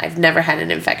infection. I've never had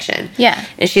an infection. Yeah.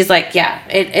 And she's like, yeah,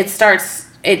 it starts,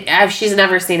 she's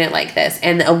never seen it like this.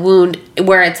 And a wound,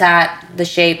 where it's at, the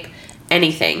shape,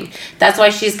 anything. That's why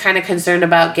she's kind of concerned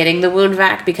about getting the wound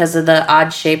vac, because of the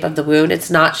odd shape of the wound. It's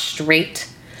not straight.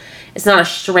 It's not a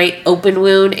straight open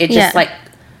wound. It just, like,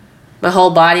 my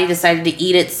whole body decided to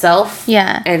eat itself.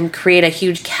 Yeah. And create a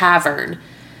huge cavern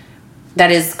that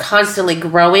is constantly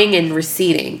growing and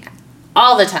receding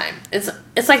all the time. It's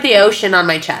like the ocean on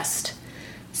my chest.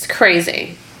 It's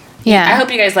crazy. Yeah. I hope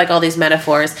you guys like all these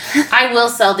metaphors. I will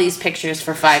sell these pictures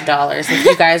for $5 if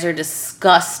you guys are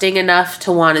disgusting enough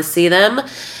to want to see them.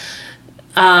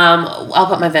 I'll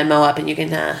put my Venmo up and you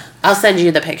can, I'll send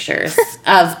you the pictures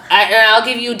I'll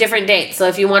give you different dates. So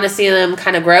if you want to see them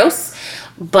kind of gross,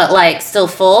 but, like, still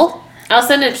full, I'll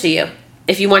send them to you.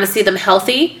 If you want to see them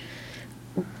healthy,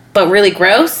 but really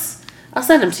gross, I'll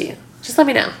send them to you. Just let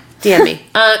me know. DM me.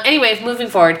 Anyway, moving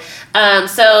forward.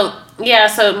 So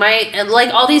my,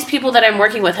 like, all these people that I'm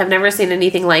working with have never seen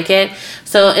anything like it.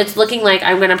 So it's looking like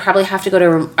I'm going to probably have to go to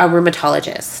a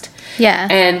rheumatologist. Yeah.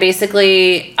 And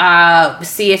basically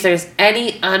see if there's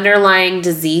any underlying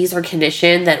disease or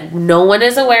condition that no one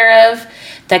is aware of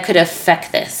that could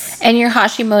affect this. And your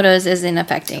Hashimoto's isn't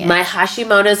affecting it. My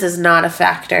Hashimoto's is not a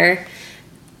factor.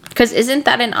 Because isn't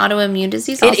that an autoimmune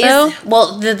disease also? It is.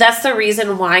 Well, that's the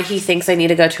reason why he thinks I need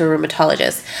to go to a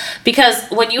rheumatologist. Because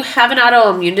when you have an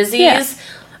autoimmune disease,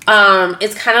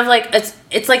 it's kind of like,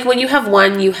 it's like when you have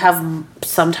one, you have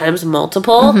sometimes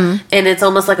multiple, and it's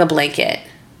almost like a blanket.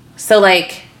 So,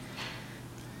 like,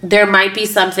 there might be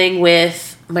something with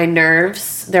my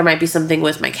nerves. There might be something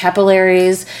with my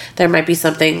capillaries. There might be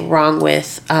something wrong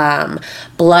with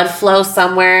blood flow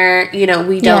somewhere. You know,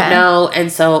 we don't know.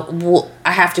 And so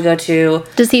I have to go to...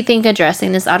 Does he think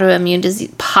addressing this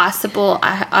possible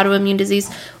autoimmune disease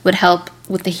would help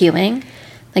with the healing?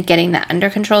 Like getting that under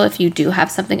control if you do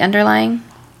have something underlying?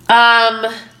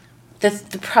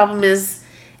 The problem is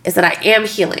that I am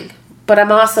healing, but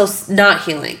I'm also not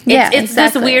healing. It's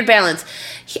this weird balance.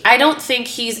 I don't think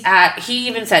he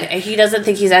even said he doesn't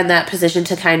think he's in that position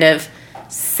to kind of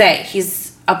say.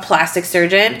 He's a plastic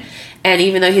surgeon, and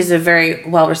even though he's a very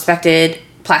well-respected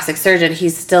plastic surgeon,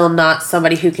 he's still not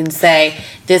somebody who can say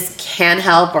this can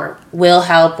help or will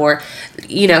help, or,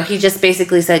 you know, he just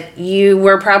basically said,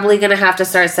 we're probably going to have to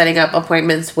start setting up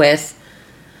appointments with,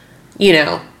 you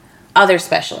know, other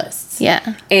specialists.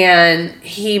 Yeah. And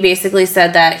he basically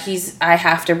said that I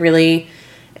have to really,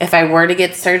 if I were to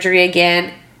get surgery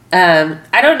again,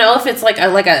 I don't know if it's like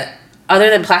a other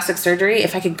than plastic surgery,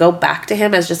 if I could go back to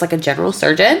him as just like a general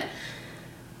surgeon.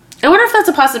 I wonder if that's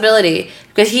a possibility,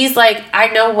 because he's like, I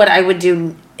know what I would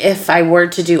do if I were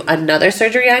to do another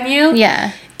surgery on you.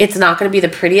 Yeah. it's not going to be the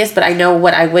prettiest, but I know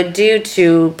what I would do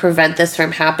to prevent this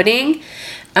from happening.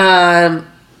 But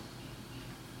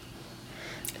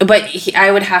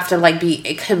I would have to like be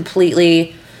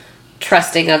completely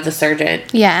trusting of the surgeon.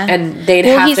 Yeah. And they'd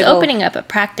have to he's opening up a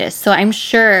practice, so I'm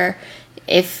sure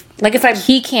if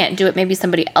he can't do it, maybe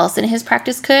somebody else in his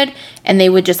practice could, and they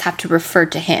would just have to refer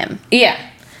to him. Yeah.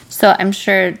 So I'm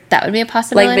sure that would be a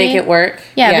possibility. Like make it work.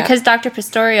 Yeah, because Dr.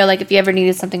 Pistorio, like if you ever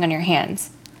needed something on your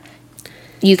hands,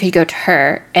 you could go to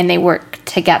her and they work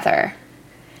together.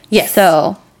 Yes.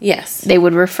 So yes, they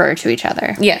would refer to each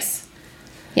other. Yes.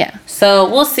 Yeah. So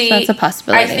we'll see. So that's a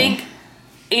possibility. I think,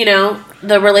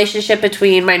 the relationship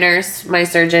between my nurse, my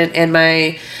surgeon, and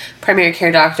my primary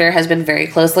care doctor has been very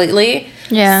close lately.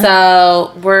 Yeah.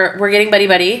 So we're getting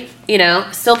buddy,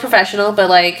 still professional, but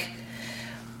like,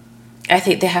 I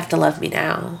think they have to love me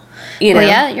now. Well,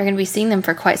 yeah, you're going to be seeing them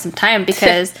for quite some time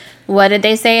because what did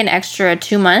they say? An extra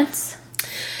 2 months?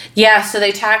 Yeah, so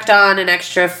they tacked on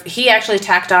he actually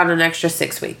tacked on an extra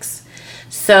 6 weeks.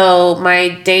 So my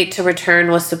date to return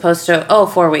was supposed to,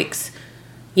 4 weeks.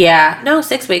 Yeah, no,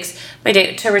 6 weeks. My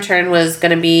date to return was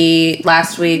going to be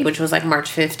last week, which was like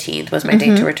March 15th was my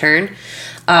date to return.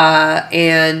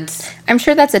 And I'm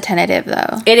sure that's a tentative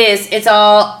though. It is. It's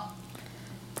all,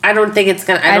 I don't think it's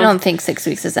going to, I don't think 6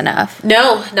 weeks is enough.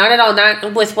 No, not at all.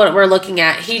 Not with what we're looking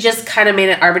at. He just kind of made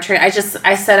it arbitrary. I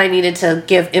said I needed to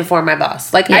inform my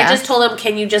boss. Like, I just told him,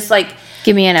 can you just like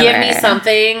give me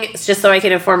something just so I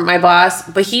can inform my boss?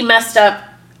 But he messed up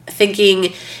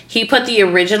thinking he put the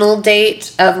original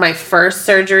date of my first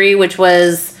surgery, which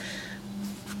was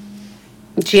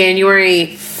January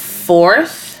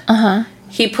 4th. Uh-huh.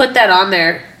 He put that on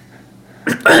there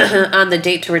on the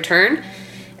date to return.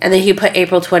 And then he put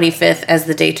April 25th as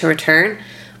the date to return.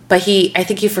 But I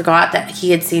think he forgot that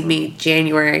he had seen me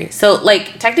January. So,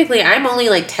 like, technically, I'm only,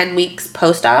 like, 10 weeks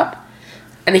post-op.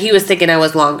 And he was thinking I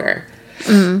was longer.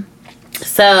 Mm-hmm.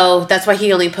 So, that's why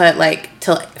he only put, like,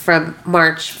 from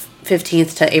March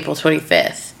 15th to April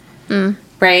 25th. Mm.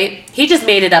 Right? He just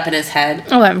made it up in his head.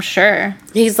 Oh, I'm sure.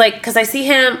 He's like, because I see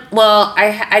him,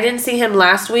 I didn't see him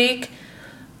last week.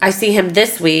 I see him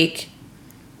this week.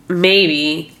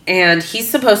 Maybe. And he's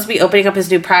supposed to be opening up his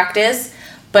new practice,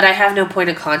 but I have no point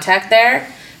of contact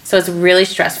there. So it's really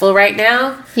stressful right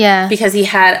now. Yeah. Because he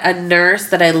had a nurse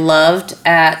that I loved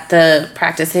at the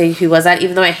practice he was at,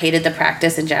 even though I hated the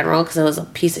practice in general because it was a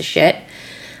piece of shit.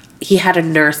 He had a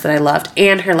nurse that I loved,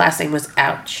 and her last name was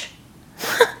Ouch.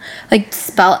 Like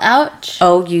spell ouch?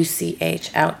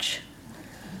 Ouch. Ouch.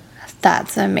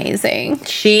 That's amazing.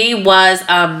 She was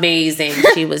amazing.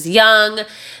 She was young.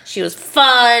 She was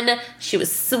fun. She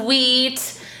was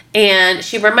sweet. And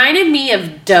she reminded me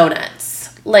of donuts.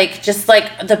 Like, just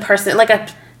like the person, like a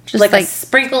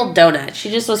sprinkled donut.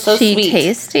 She just was so sweet. She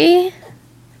tasty?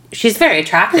 She's very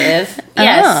attractive.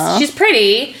 Yes. She's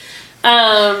pretty.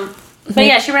 But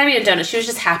yeah, she reminded me of donuts. She was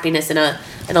just happiness in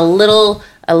a little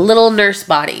nurse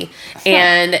body.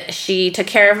 And she took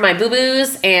care of my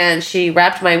boo-boos and she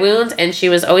wrapped my wounds and she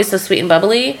was always so sweet and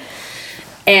bubbly.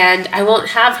 And I won't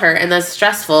have her, and that's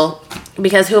stressful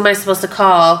because who am I supposed to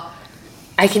call?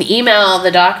 I can email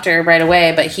the doctor right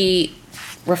away, but he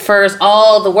refers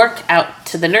all the work out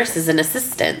to the nurses and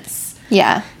assistants.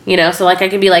 Yeah. So like I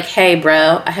can be like, hey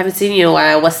bro, I haven't seen you in a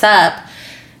while, what's up?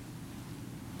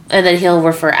 And then he'll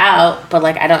refer out, but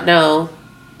like I don't know.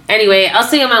 Anyway, I'll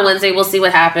see him on Wednesday. We'll see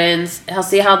what happens. I'll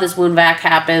see how this wound vac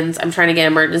happens. I'm trying to get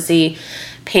emergency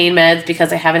pain meds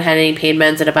because I haven't had any pain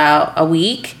meds in about a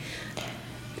week.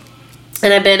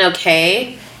 And I've been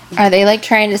okay. Are they like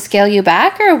trying to scale you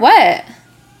back or what?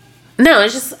 No,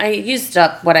 it's just I used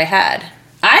up what I had.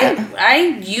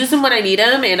 I use them when I need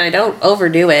them and I don't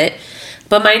overdo it.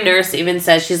 But my nurse even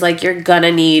says, she's like, you're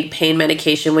gonna need pain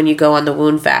medication when you go on the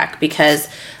wound vac because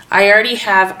I already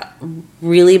have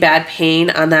really bad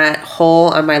pain on that hole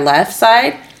on my left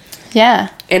side. Yeah.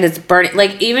 And it's burning.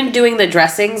 Like, even doing the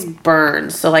dressings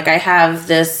burns. So, like, I have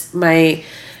this, my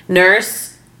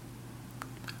nurse,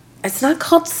 it's not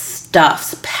called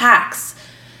stuffs, packs.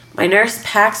 My nurse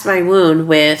packs my wound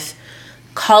with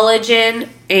collagen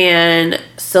and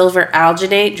silver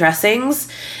alginate dressings.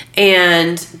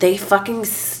 And they fucking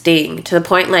sting to the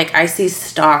point, like, I see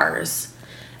stars.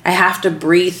 I have to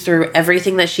breathe through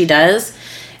everything that she does.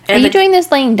 And Are you doing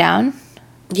this laying down?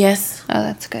 Yes. Oh,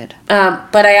 that's good.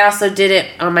 But I also did it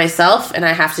on myself, and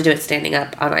I have to do it standing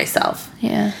up on myself.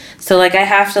 Yeah. So, like, I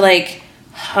have to, like,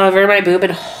 hover my boob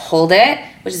and hold it,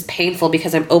 which is painful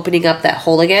because I'm opening up that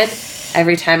hole again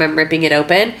every time I'm ripping it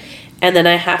open. And then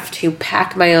I have to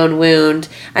pack my own wound.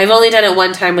 I've only done it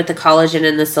one time with the collagen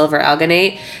and the silver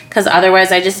alginate, because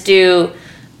otherwise I just do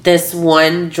this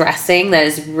one dressing that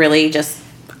is really just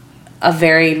a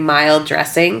very mild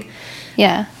dressing.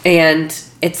 Yeah. And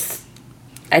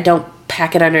I don't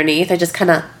pack it underneath. I just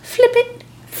kind of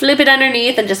flip it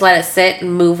underneath and just let it sit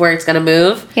and move where it's going to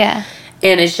move. Yeah.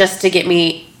 And it's just to get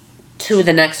me to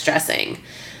the next dressing.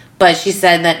 But she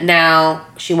said that now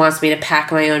she wants me to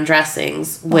pack my own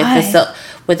dressings with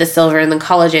the silver and the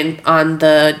collagen on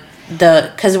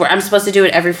because I'm supposed to do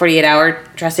it every 48-hour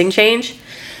dressing change.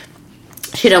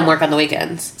 She doesn't work on the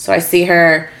weekends. So I see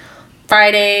her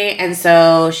Friday, and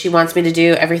so she wants me to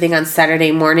do everything on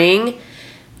Saturday morning.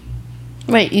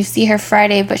 Wait, you see her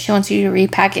Friday, but she wants you to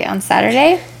repack it on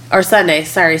Saturday? Or Sunday,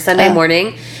 Sunday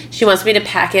morning. She wants me to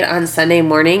pack it on Sunday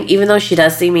morning, even though she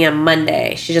does see me on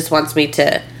Monday. She just wants me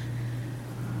to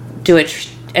do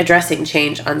a dressing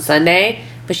change on Sunday,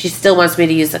 but she still wants me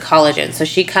to use the collagen. So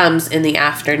she comes in the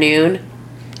afternoon.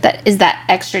 Is that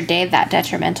extra day that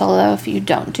detrimental, though, if you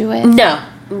don't do it? No.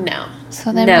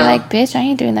 So then be like, bitch, I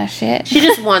ain't doing that shit. She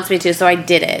just wants me to, so I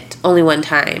did it only one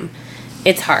time.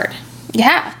 It's hard.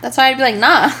 Yeah, that's why I'd be like,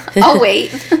 nah, I'll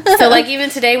wait. So, like, even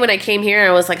today when I came here,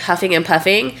 I was, like, huffing and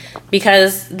puffing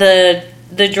because the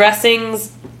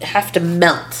dressings have to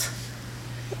melt.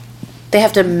 They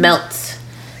have to melt.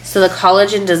 So the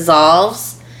collagen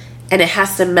dissolves and it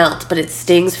has to melt, but it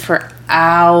stings for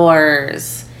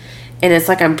hours. And it's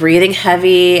like I'm breathing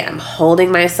heavy. I'm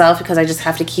holding myself because I just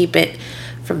have to keep it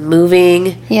from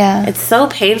moving. Yeah. It's so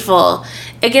painful.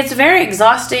 It gets very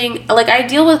exhausting. Like, I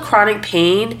deal with chronic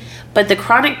pain, but the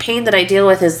chronic pain that I deal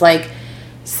with is like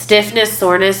stiffness,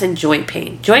 soreness, and joint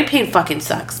pain. Joint pain fucking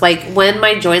sucks. Like, when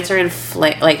my joints are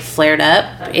flared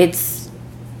up,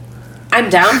 I'm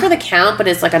down for the count, but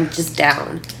it's like I'm just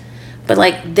down. But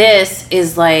like this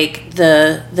is like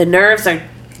the nerves are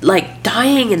like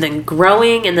dying and then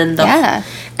growing, and then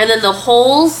the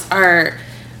holes are.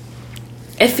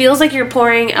 It feels like you're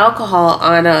pouring alcohol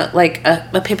on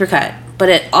a paper cut, but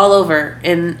it all over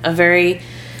in a very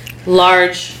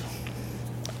large.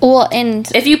 Well, and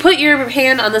if you put your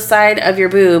hand on the side of your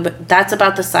boob, that's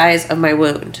about the size of my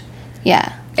wound.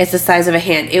 Yeah, it's the size of a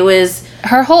hand. It was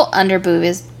her whole under boob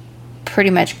is pretty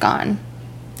much gone.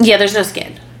 Yeah, there's no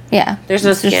skin. Yeah, there's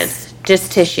no skin,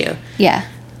 just tissue. Yeah.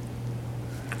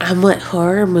 I'm what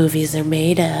horror movies are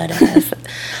made out of.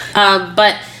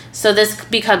 But so this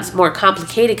becomes more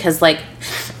complicated because like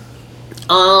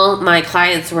all my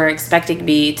clients were expecting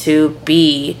me to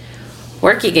be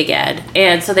working again,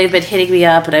 and so they've been hitting me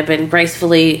up, and I've been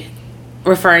gracefully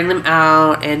referring them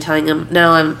out and telling them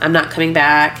no, I'm not coming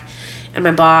back. And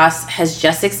my boss has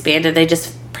just expanded. They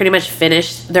just pretty much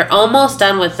finished. They're almost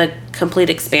done with the complete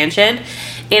expansion,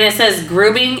 and it says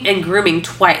grooming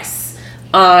twice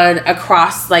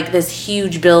across like this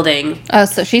huge building. Oh,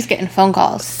 so she's getting phone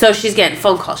calls. She's getting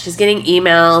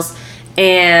emails,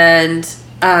 and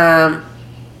I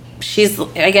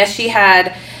guess she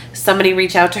had somebody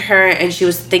reach out to her, and she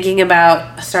was thinking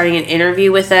about starting an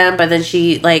interview with them, but then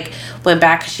she like went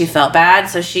back because she felt bad.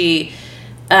 So she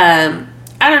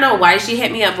I don't know why she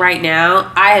hit me up right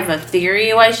now. I have a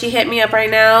theory why she hit me up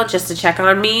right now, just to check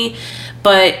on me.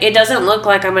 But it doesn't look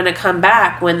like I'm going to come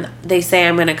back when they say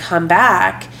I'm going to come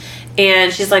back.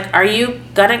 And she's like, are you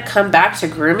going to come back to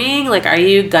grooming? Like, are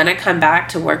you going to come back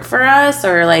to work for us?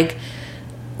 Or, like,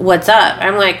 what's up?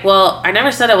 I'm like, well, I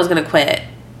never said I was going to quit.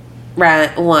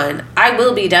 One, I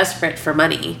will be desperate for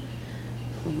money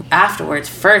afterwards,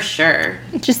 for sure.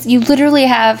 Just, you literally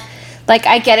have... Like,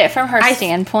 I get it from her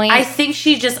standpoint. I think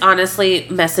she just honestly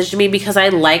messaged me because I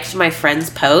liked my friend's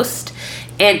post,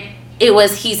 and it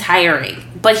was he's hiring.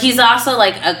 But he's also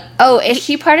like a... Oh, is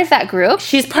she part of that group?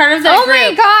 She's part of that group. Oh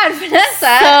my God,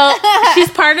 Vanessa. So,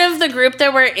 she's part of the group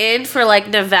that we're in for, like,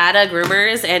 Nevada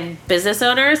groomers and business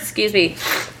owners. Excuse me.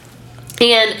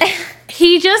 And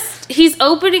he's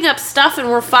opening up stuff, and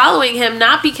we're following him,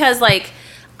 not because, like...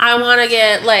 I want to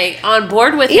get, like, on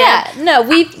board with him. Yeah, no,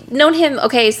 we've known him.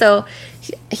 Okay, so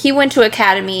he went to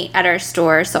Academy at our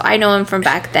store, so I know him from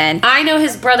back then. I know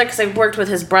his brother because I've worked with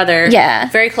his brother.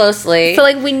 Yeah. Very closely. So,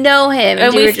 like, we know him.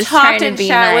 And we we've just talked and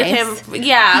chat with him.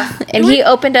 Yeah. And he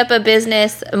opened up a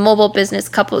mobile business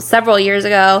several years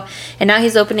ago, and now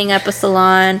he's opening up a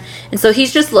salon. And so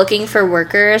he's just looking for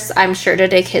workers, I'm sure, to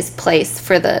take his place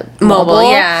for the mobile.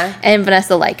 Yeah. And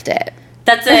Vanessa liked it.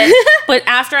 That's it. But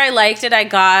after I liked it, I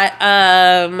got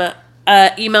an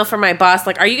email from my boss,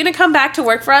 like, are you going to come back to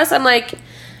work for us? I'm like,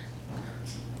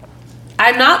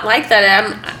 I'm not like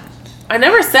that. I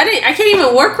never said it. I can't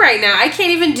even work right now. I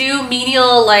can't even do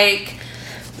menial, like,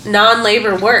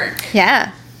 non-labor work.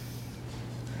 Yeah.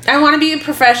 I want to be a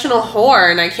professional whore,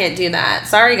 and I can't do that.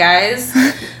 Sorry, guys.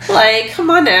 Like,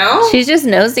 come on now. She's just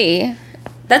nosy.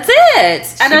 That's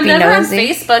it. And I'm never on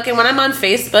Facebook, and when I'm on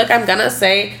Facebook, I'm going to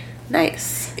say...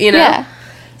 nice. you know? Yeah.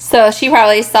 So she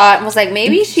probably saw it and was like,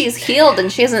 maybe she's healed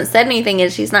and she hasn't said anything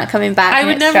and she's not coming back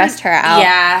and it stressed her out.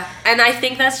 Yeah. And I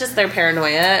think that's just their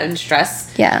paranoia and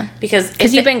stress. Yeah. Because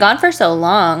you've been gone for so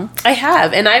long. I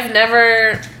have. And I've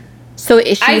never... So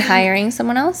is she hiring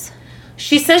someone else?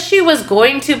 She says she was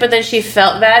going to, but then she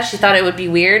felt bad. She thought it would be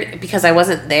weird because I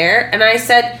wasn't there. And I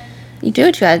said... You do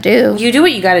what you gotta do. You do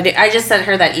what you gotta do. I just sent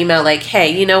her that email like,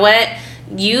 hey, you know what?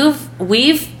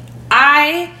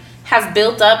 I have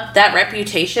built up that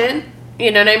reputation,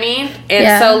 you know what I mean?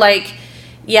 And so, like,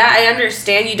 yeah, I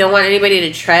understand you don't want anybody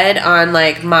to tread on,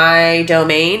 like, my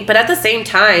domain, but at the same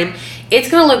time,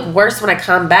 it's gonna look worse when I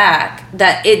come back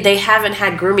that they haven't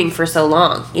had grooming for so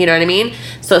long, you know what I mean?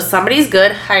 So if somebody's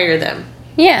good, hire them.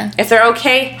 Yeah. If they're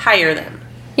okay, hire them.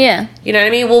 Yeah. You know what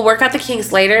I mean? We'll work out the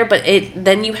kinks later, but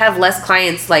then you have less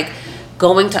clients, like,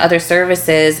 going to other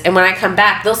services, and when I come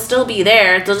back, they'll still be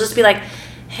there. They'll just be like,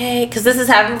 hey, because this has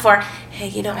happened before. Hey,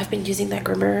 you know, I've been using that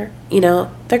groomer. You know,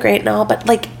 they're great and all, but,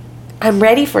 like, I'm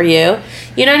ready for you.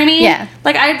 You know what I mean? Yeah.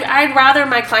 Like, I'd rather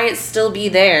my clients still be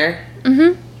there.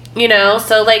 Mm-hmm. You know?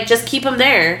 So, like, just keep them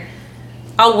there.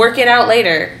 I'll work it out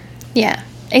later. Yeah.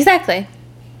 Exactly.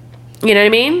 You know what I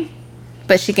mean?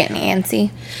 But she's getting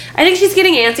antsy. I think she's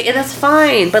getting antsy, and that's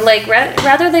fine. But, like,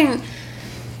 rather than...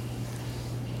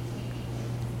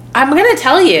 I'm going to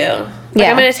tell you. Like,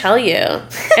 I'm going to tell you.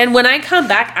 And when I come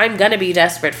back, I'm going to be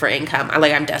desperate for income.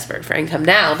 I'm desperate for income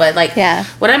now. But, like,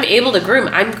 when I'm able to groom,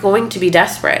 I'm going to be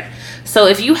desperate. So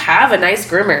if you have a nice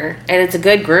groomer and it's a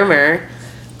good groomer,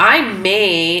 I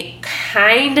may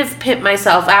kind of pimp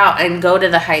myself out and go to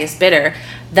the highest bidder.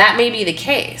 That may be the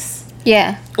case.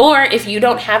 Yeah. Or if you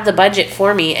don't have the budget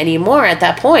for me anymore at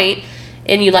that point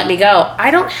and you let me go, I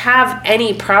don't have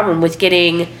any problem with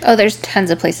getting... Oh, there's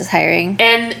tons of places hiring.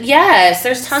 And yes,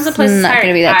 there's tons of places not hiring.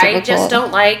 Gonna be that I just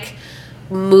don't like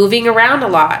moving around a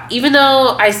lot. Even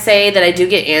though I say that I do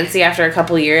get antsy after a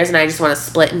couple years and I just want to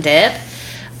split and dip,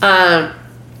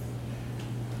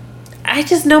 I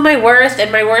just know my worth,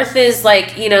 and my worth is,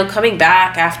 like, you know, coming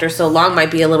back after so long might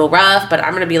be a little rough, but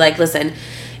I'm going to be like, listen,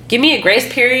 give me a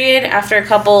grace period after a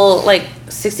couple, like,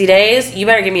 60 days. You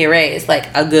better give me a raise, like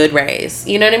a good raise.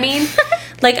 You know what I mean?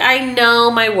 Like, I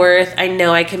know my worth. I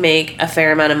know I can make a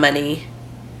fair amount of money.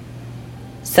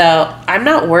 So I'm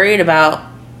not worried about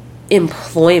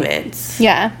employment.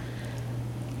 Yeah.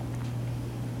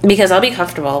 Because I'll be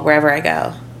comfortable wherever I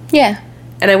go. Yeah.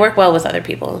 And I work well with other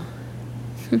people.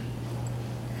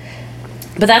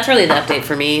 But that's really the update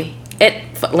for me.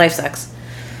 Life sucks.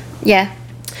 Yeah.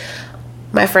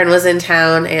 My friend was in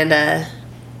town, and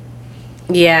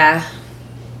yeah,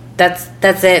 that's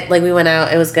it. Like, we went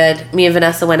out. It was good. Me and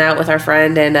Vanessa went out with our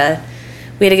friend, and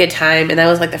we had a good time. And that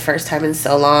was, like, the first time in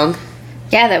so long.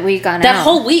 Yeah, that we gone out. That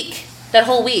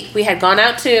whole week we had gone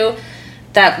out to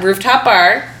that rooftop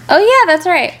bar. Oh yeah, that's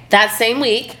right. That same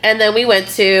week, and then we went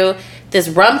to this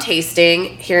rum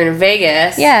tasting here in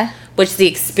Vegas. Yeah. Which the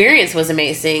experience was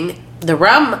amazing. The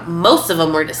rum, most of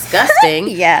them were disgusting.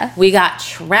 Yeah. We got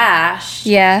trashed.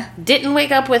 Yeah. Didn't wake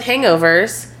up with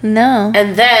hangovers. No.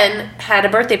 And then had a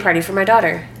birthday party for my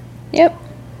daughter. Yep.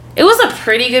 It was a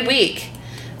pretty good week.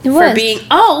 It was. For being...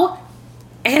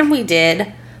 and we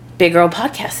did Big Girl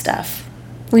Podcast stuff.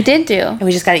 We did do. And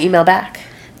we just got an email back.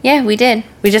 Yeah, we did.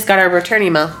 We just got our return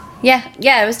email. Yeah.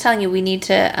 Yeah, I was telling you we need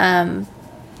to...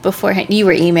 beforehand, you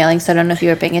were emailing, so I don't know if you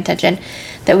were paying attention,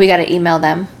 that we got to email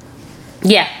them.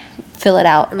 Yeah. Fill it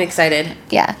out. I'm excited.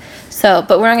 Yeah. So,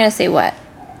 but we're not going to say what.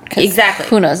 Exactly.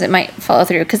 Who knows? It might follow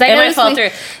through. Because It might fall through.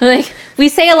 Like, we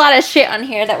say a lot of shit on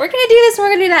here that we're going to do this and we're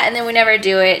going to do that, and then we never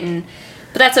do it.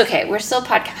 But that's okay. We're still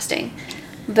podcasting.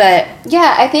 But,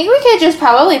 yeah, I think we could just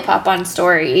probably pop on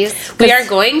stories. We are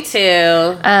going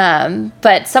to.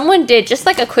 But someone did, just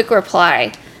like a quick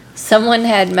reply. Someone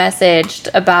had messaged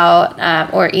about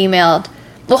or emailed.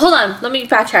 Well, hold on. Let me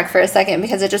backtrack for a second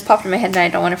because it just popped in my head and I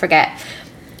don't want to forget.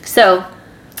 So,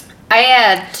 I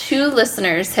had 2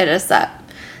 listeners hit us up.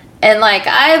 And, like,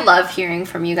 I love hearing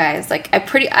from you guys. Like, I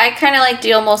kind of, like,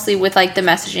 deal mostly with, like, the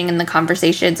messaging and the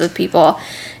conversations with people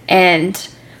and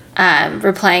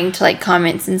replying to, like,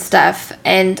 comments and stuff.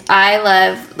 And I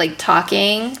love, like,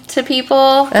 talking to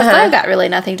people because I've got really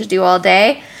nothing to do all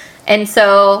day. And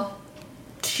so...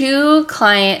 Two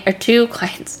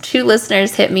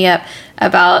listeners hit me up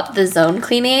about the zone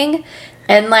cleaning.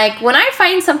 And, like, when I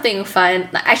find something fun,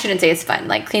 I shouldn't say it's fun.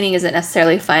 Like, cleaning isn't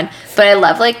necessarily fun. But I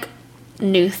love, like,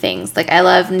 new things. Like, I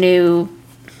love new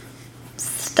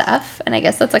stuff. And I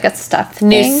guess that's, like, a stuff thing.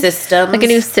 New systems. Like, a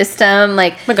new system.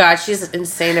 Like, oh, my God, she's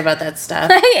insane about that stuff.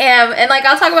 I am. And, like,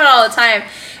 I'll talk about it all the time.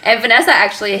 And Vanessa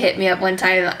actually hit me up one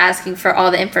time asking for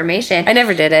all the information. I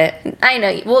never did it. I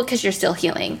know. Well, because you're still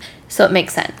healing. So it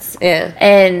makes sense. Yeah.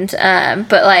 And,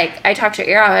 but like, I talked to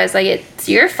Eero, I was like, it's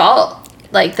your fault.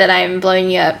 Like, that I'm blowing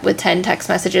you up with 10 text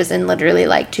messages in literally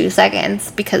like 2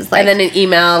 seconds because, like. And then an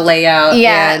email layout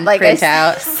and like print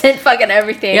out. Sent fucking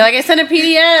everything. You're like, I sent a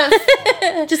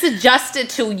PDF. Just adjust it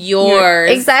to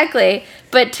yours. Exactly.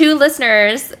 But 2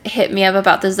 listeners hit me up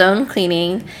about the zone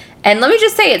cleaning. And let me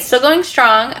just say, it's still going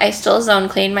strong. I still zone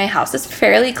clean. My house is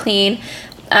fairly clean.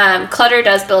 Clutter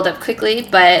does build up quickly,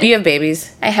 but. You have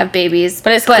babies. I have babies.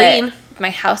 But it's clean. My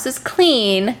house is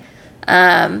clean.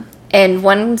 And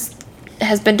one's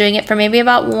has been doing it for maybe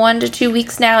about 1 to 2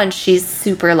 weeks now, and she's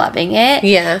super loving it.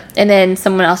 Yeah. And then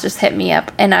someone else just hit me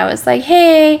up, and I was like,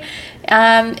 hey,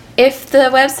 if the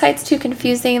website's too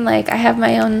confusing, like, I have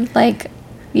my own, like,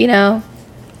 you know,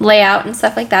 layout and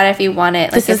stuff like that if you want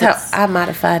it. Like, This is how I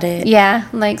modified it. Yeah,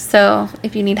 like, so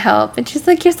if you need help. And she's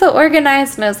like, you're so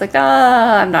organized. And I was like, oh,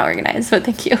 I'm not organized, but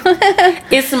thank you.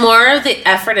 It's more of the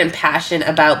effort and passion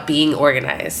about being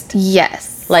organized.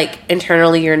 Yes. Like,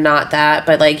 internally, you're not that,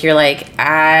 but, like, you're like,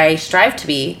 I strive to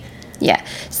be. Yeah.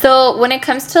 So when it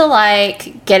comes to,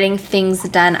 like, getting things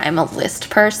done, I'm a list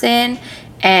person,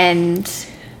 and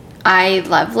I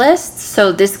love lists.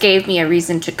 So this gave me a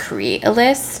reason to create a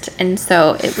list, and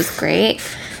so it was great.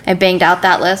 I banged out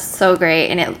that list so great,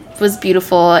 and it was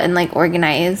beautiful and, like,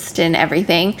 organized and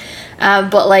everything.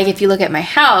 But, like, if you look at my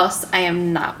house, I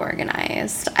am not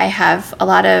organized. I have a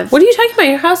lot of... What are you talking about?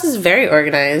 Your house is very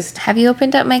organized. Have you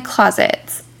opened up my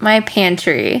closets? My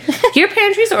pantry? Your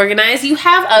pantry's organized. You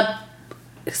have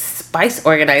a spice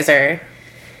organizer.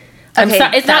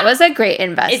 Okay, that was a great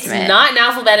investment. It's not in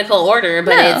alphabetical order,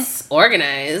 but No. it's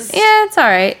organized. Yeah, it's all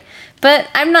right. But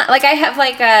I'm not, like, I have,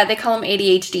 like, they call them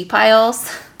ADHD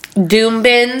piles. Doom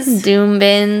bins. Doom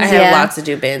bins. I have lots of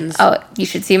doom bins. Oh, you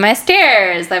should see my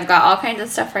stairs. I've got all kinds of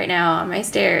stuff right now on my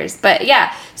stairs. But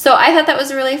yeah, so I thought that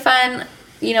was really fun.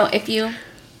 You know, if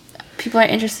people are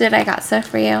interested, I got stuff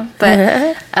for you.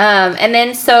 But and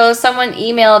then so someone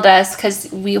emailed us because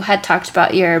we had talked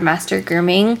about your master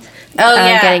grooming. Oh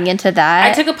yeah, getting into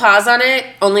that. I took a pause on it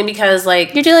only because,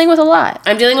 like, You're dealing with a lot.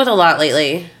 I'm dealing with a lot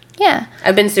lately. Yeah.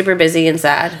 I've been super busy and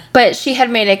sad. But she had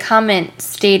made a comment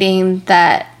stating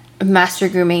that master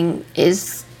grooming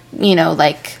is, you know,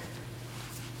 like,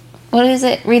 what is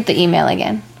it? Read the email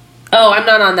again. Oh, I'm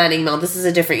not on that email. This is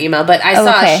a different email. But I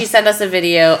saw okay. she sent us a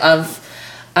video of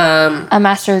A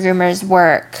master groomer's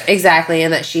work. exactly,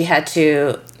 and that she had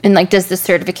to. And, like, does the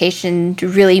certification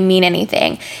really mean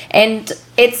anything? And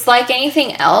it's like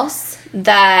anything else,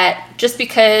 that just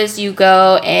because you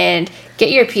go and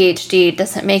get your PhD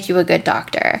doesn't make you a good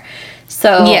doctor.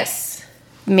 So Yes.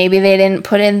 maybe they didn't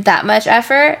put in that much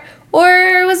effort,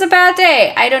 or it was a bad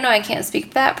day. I don't know. I can't speak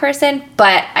for that person,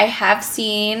 but I have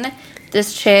seen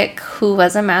this chick who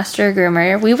was a master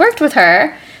groomer. We worked with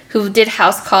her, who did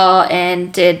house call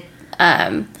and did,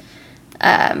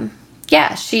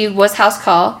 yeah, she was house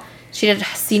call. She did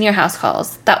senior house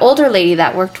calls. That older lady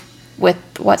that worked with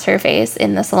what's her face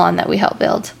in the salon that we helped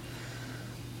build.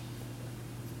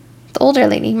 The older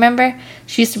lady, remember?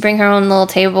 She used to bring her own little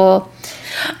table.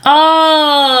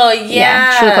 Oh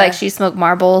yeah. She looked like she smoked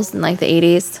marbles in, like, the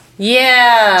 80s.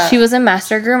 Yeah. She was a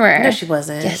master groomer. No, she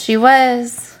wasn't. Yes, she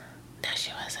was. No,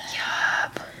 she wasn't.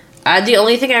 Yup. The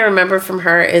only thing I remember from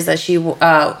her is that she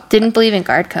Didn't believe in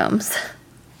guard combs.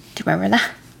 Do you remember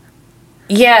that?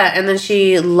 yeah, and then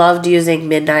she loved using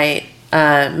midnight.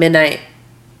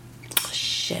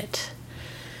 Shit.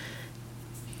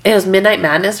 It was Midnight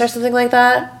Madness or something like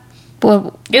that.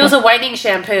 Well, It was a whitening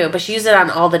shampoo, but she used it on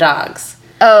all the dogs.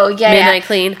 oh, yeah. Midnight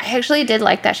Clean. I actually did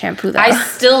like that shampoo, though. I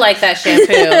still like that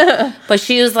shampoo, but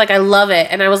she was like, I love it,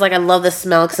 and I was like, I love the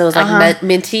smell because it was like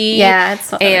minty. Yeah,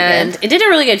 it's really and good. it did a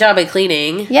really good job at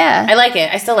cleaning. Yeah. I like it.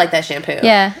 I still like that shampoo.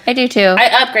 Yeah, I do, too.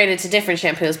 I upgraded to different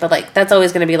shampoos, but, like, that's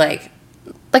always going to be like.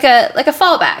 like a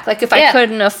fallback. Like, if I Yeah.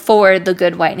 couldn't afford the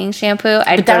good whitening shampoo,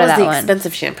 I'd But go that to was that the one.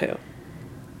 expensive shampoo.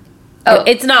 Oh,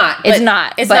 It's not. It's but-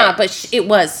 not, It's but- not. But it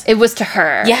was. it was to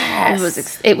her.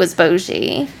 Yes. It was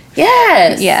bougie.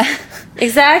 Yes. Yeah.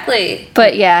 Exactly.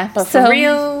 But yeah. But for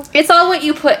real. It's all what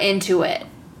you put into it.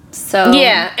 So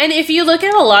Yeah, and if you look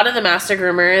at a lot of the master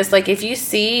groomers, like, if you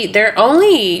see, they're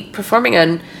only performing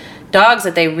on dogs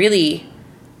that they really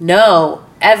know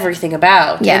everything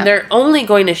about. Yeah. And they're only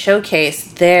going to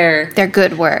showcase their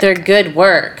good work. good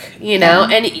work, you know?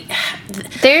 Yeah. And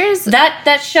There's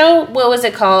that show, what was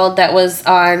it called, that was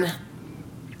on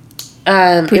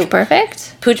Pooch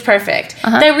Perfect. Pooch Perfect.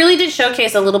 Uh-huh. That really did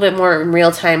showcase a little bit more in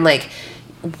real time, like,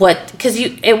 because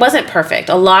it wasn't perfect.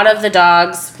 A lot of the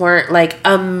dogs weren't, like,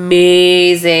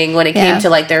 amazing when it came Yeah. to,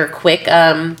 like, their quick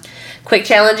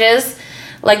challenges.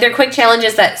 Like, they're quick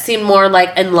challenges that seem more,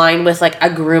 like, in line with, like, a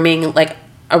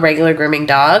regular grooming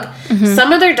dog. Mm-hmm.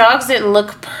 Some of their dogs didn't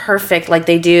look perfect like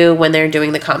they do when they're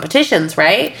doing the competitions,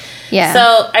 right? Yeah.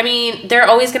 So, I mean, they're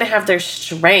always going to have their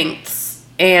strengths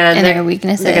and their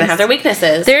weaknesses. They're going to have their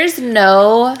weaknesses.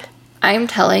 I'm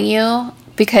telling you,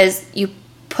 because you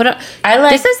put up...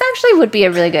 this is actually would be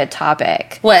a really good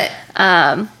topic. What?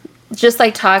 Just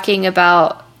like talking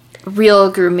about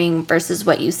real grooming versus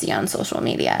what you see on social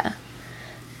media.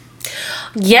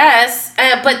 Yes,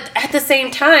 but at the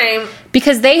same time...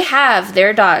 Because they have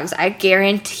their dogs, I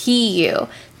guarantee you,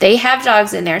 they have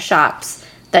dogs in their shops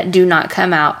that do not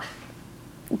come out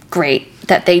great,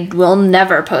 that they will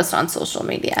never post on social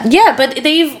media. Yeah, but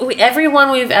everyone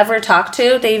we've ever talked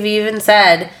to, they've even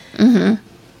said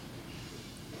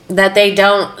that they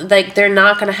don't, like, they're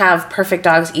not going to have perfect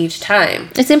dogs each time.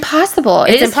 It's impossible.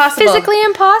 It's impossible. Physically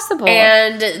impossible.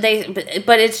 And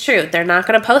but it's true. They're not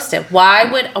going to post it. Why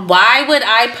would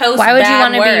I post? Why would you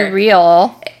want to be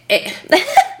real?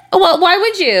 Well, why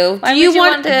would you?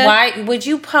 Why would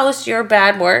you post your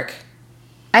bad work?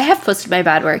 I have posted my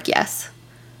bad work, yes.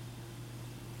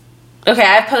 Okay,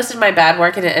 I've posted my bad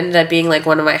work and it ended up being like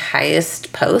one of my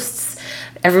highest posts.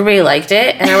 Everybody liked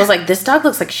it, and I was like, "This dog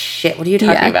looks like shit. What are you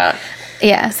talking about?"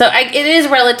 Yeah. So it is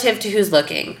relative to who's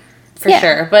looking, for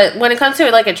sure. But when it comes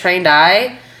to like a trained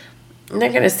eye,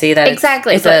 they're gonna see that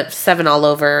exactly. It's a 7 all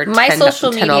over. My 10,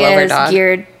 social 10 media all over is dog.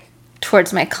 geared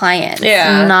towards my clients,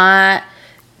 Yeah. not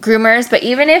groomers. But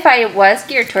even if I was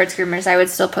geared towards groomers, I would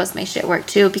still post my shit work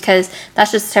too, because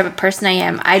that's just the type of person I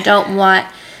am. I don't want.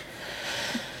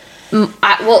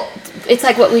 It's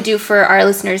like what we do for our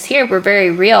listeners here. We're very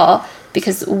real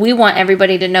because we want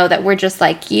everybody to know that we're just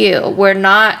like you. We're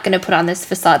not going to put on this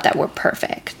facade that we're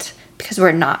perfect, because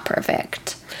we're not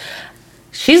perfect.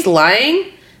 She's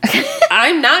lying.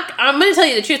 I'm going to tell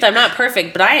you the truth. I'm not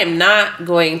perfect, but I am not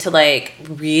going to like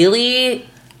really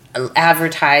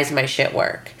advertise my shit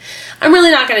work. I'm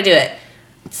really not going to do it.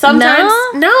 Sometimes,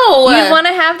 no. You want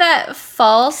to have that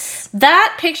false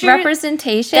picture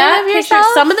representation of yourself?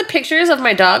 Some of the pictures of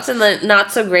my dogs and the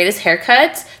not so greatest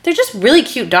haircuts, they're just really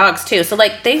cute dogs too. So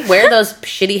like they wear those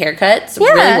shitty haircuts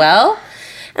really well.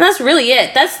 And that's really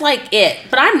it. That's like it.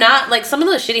 But I'm not, like, some of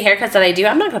those shitty haircuts that I do,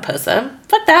 I'm not going to post them.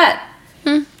 Fuck that.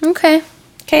 Okay.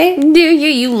 Okay?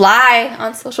 You lie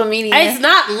on social media. It's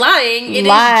not lying. It is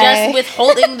just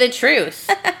withholding the truth.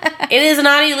 It is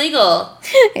not illegal.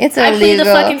 It's illegal. I plead the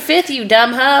fucking fifth, you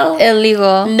dumb hoe.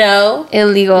 Illegal. No.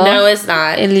 Illegal. No, it's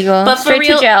not. Illegal. But straight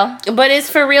to jail. But it's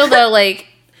for real, though. Like,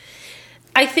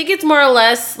 I think it's more or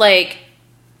less, like,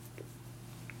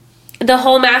 the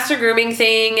whole master grooming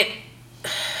thing.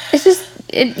 It's just,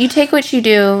 you take what you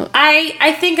do.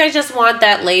 I think I just want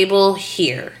that label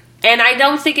here. And I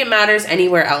don't think it matters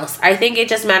anywhere else. I think it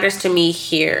just matters to me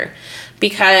here.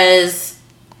 Because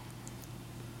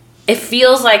it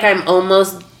feels like I'm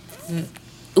almost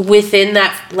within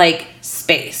that, like,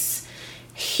 space.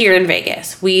 Here in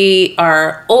Vegas, we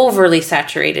are overly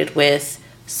saturated with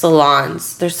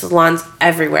salons. There's salons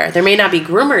everywhere. There may not be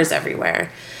groomers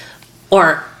everywhere.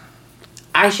 Or,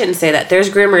 I shouldn't say that.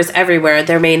 There's groomers everywhere.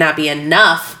 There may not be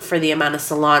enough for the amount of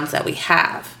salons that we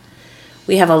have.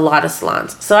 We have a lot of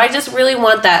salons. So I just really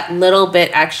want that little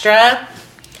bit extra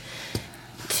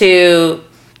to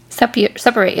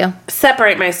separate you.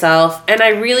 Separate myself. And I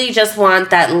really just want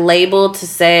that label to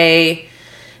say,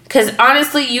 because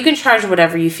honestly, you can charge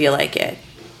whatever you feel like it.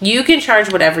 You can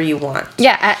charge whatever you want.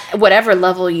 Yeah, at whatever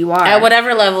level you are. At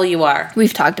whatever level you are.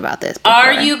 We've talked about this before.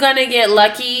 Are you going to get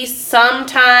lucky?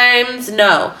 Sometimes,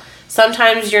 no.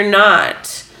 Sometimes you're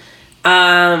not.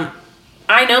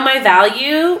 I know my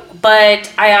value,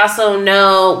 but I also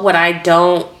know what I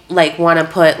don't like want to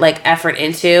put like effort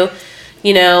into.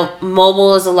 You know,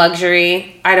 mobile is a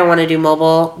luxury. I don't want to do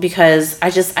mobile because I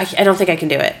don't think I can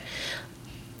do it.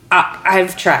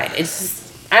 I've tried.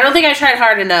 I don't think I tried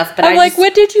hard enough, but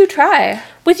what did you try?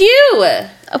 With you.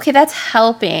 Okay, that's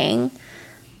helping.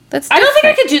 That's different. I don't think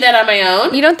I could do that on my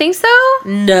own. You don't think so?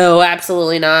 No,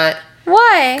 absolutely not.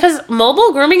 Why? Because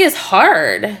mobile grooming is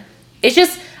hard. It's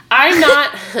just I'm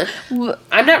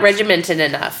not regimented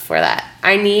enough for that.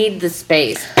 I need the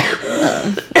space.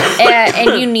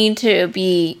 And you need to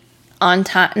be on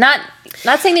time. Not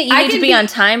saying that you need to be on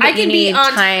time, but you need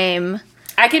time.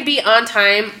 I can be on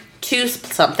time to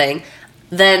something,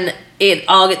 then it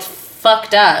all gets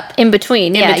fucked up. In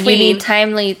between. You need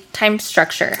time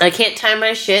structure. I can't time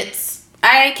my shits.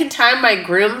 I can time my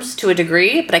grooms to a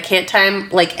degree, but I can't time,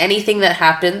 like, anything that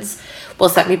happens will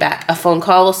set me back. A phone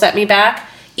call will set me back.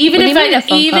 Even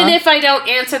if I don't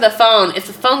answer the phone, if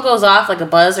the phone goes off like a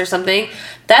buzz or something,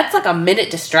 that's like a minute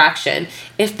distraction.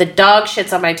 If the dog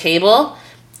shits on my table,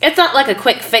 it's not like a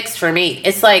quick fix for me.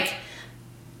 It's like,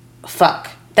 fuck.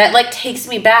 That like takes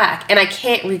me back and I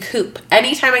can't recoup.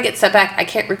 Anytime I get set back, I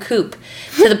can't recoup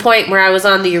to the point where I was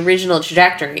on the original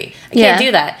trajectory. I can't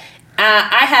do that.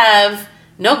 I have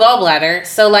no gallbladder,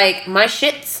 so like my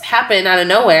shits happen out of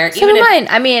nowhere. So do mine.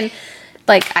 I mean,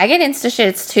 like I get insta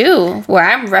shits too, where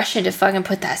I'm rushing to fucking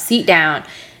put that seat down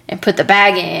and put the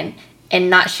bag in and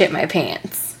not shit my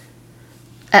pants.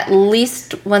 At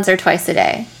least once or twice a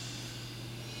day.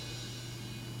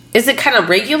 Is it kind of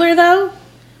regular though?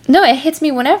 No, it hits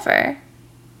me whenever.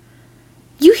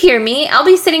 You hear me. I'll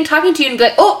be sitting talking to you and be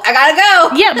like, oh, I gotta go.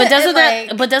 Yeah,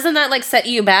 but doesn't that like set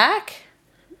you back?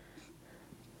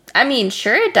 I mean,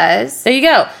 sure it does. There you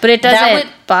go. But it doesn't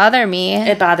bother me.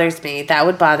 It bothers me. That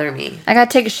would bother me. I gotta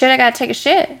take a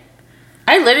shit.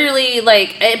 I literally,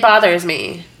 like, it bothers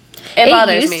me. It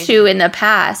bothers me. It used to in the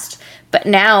past, but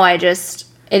now it is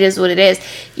what it is.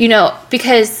 You know,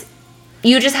 because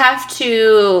you just have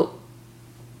to...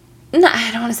 No,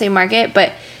 I don't want to say market,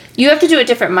 but you have to do a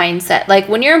different mindset. Like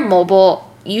when you're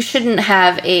mobile, you shouldn't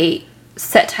have a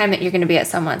set time that you're going to be at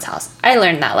someone's house. I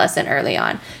learned that lesson early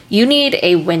on. You need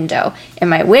a window, and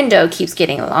my window keeps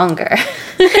getting longer.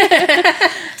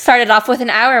 Started off with an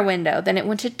hour window, then it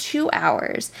went to 2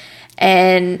 hours.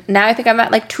 And now I think I'm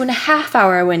at like 2.5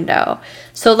 hour window.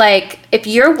 So like if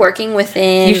you're working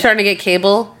within... You're starting to get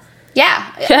cable?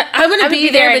 Yeah. I'm going to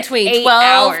be there between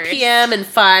 12 p.m. and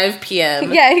 5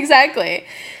 p.m. Yeah, exactly.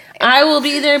 I will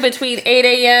be there between 8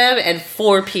 a.m. and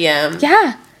 4 p.m.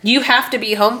 Yeah. You have to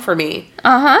be home for me.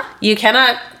 Uh-huh. You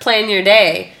cannot plan your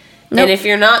day. Nope. And if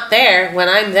you're not there when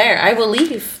I'm there, I will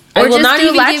leave. Or I will just not do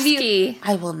even latch give you. ski.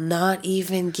 I will not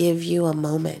even give you a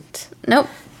moment. Nope.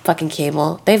 Fucking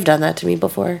cable. They've done that to me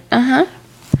before. Uh-huh.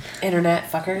 Internet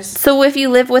fuckers. So if you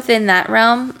live within that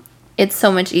realm, it's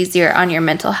so much easier on your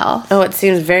mental health. Oh, it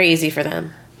seems very easy for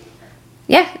them.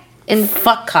 Yeah. And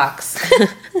fuck cocks.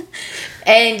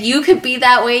 And you could be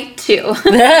that way too.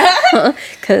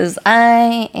 Because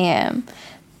I am.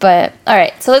 But, all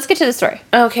right. So let's get to the story.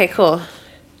 Okay, cool.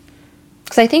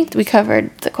 Because I think we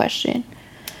covered the question.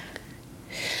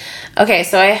 Okay,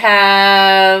 so I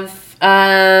have...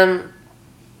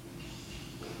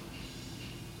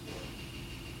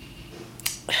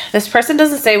 This person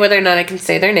doesn't say whether or not I can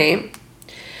say their name.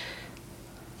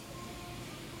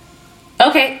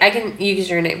 Okay, I can use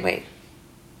your name. Wait.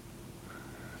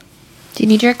 Do you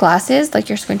need your glasses? Like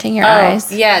you're squinting your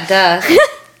eyes? Yeah, duh.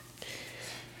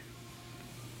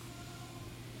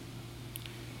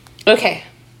 Okay.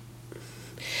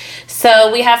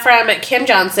 So we have from Kim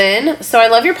Johnson. So I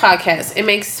love your podcast. It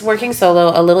makes working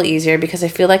solo a little easier because I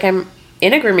feel like I'm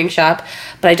in a grooming shop,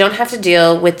 but I don't have to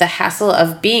deal with the hassle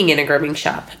of being in a grooming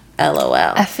shop. LOL.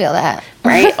 I feel that.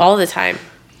 Right? All the time.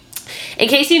 In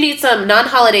case you need some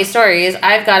non-holiday stories,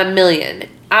 I've got a million.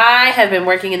 I have been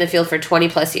working in the field for 20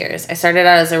 plus years. I started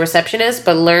out as a receptionist,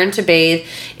 but learned to bathe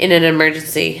in an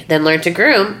emergency, then learned to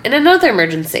groom in another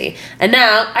emergency. And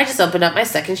now I just opened up my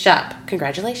second shop.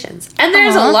 Congratulations. And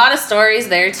there's a lot of stories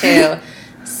there too.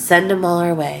 Send them all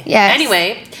our way. Yes.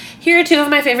 Anyway, here are two of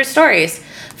my favorite stories.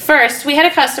 First, we had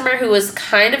a customer who was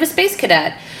kind of a space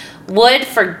cadet. Would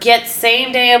forget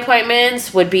same-day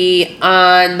appointments, would be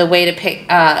on the way to pick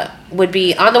up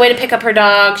her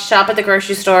dog, shop at the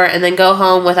grocery store, and then go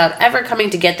home without ever coming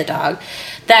to get the dog.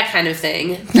 That kind of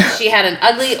thing. She had an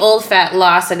ugly old fat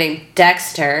Lhasa named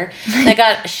Dexter that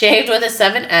got shaved with a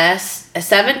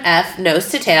 7F nose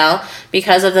to tail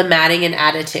because of the matting and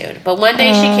attitude. But one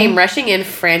day she came rushing in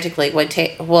frantically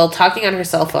while talking on her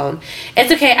cell phone.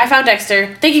 It's okay, I found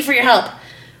Dexter. Thank you for your help.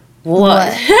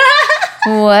 What?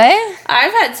 What?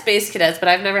 I've had space cadets, but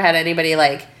I've never had anybody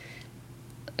like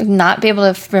not be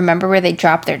able to remember where they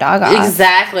dropped their dog off.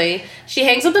 Exactly. She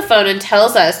hangs up the phone and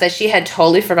tells us that she had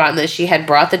totally forgotten that she had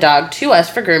brought the dog to us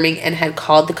for grooming and had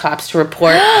called the cops to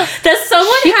report that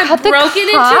someone had broken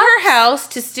into her house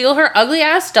to steal her ugly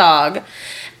ass dog.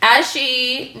 As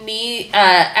she's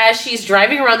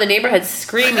driving around the neighborhood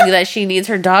screaming that she needs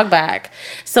her dog back.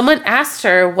 Someone asked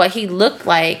her what he looked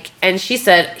like, and she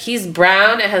said he's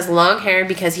brown and has long hair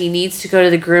because he needs to go to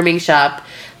the grooming shop,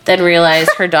 then realized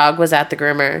her dog was at the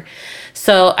groomer.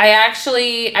 So I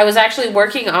was actually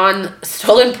working on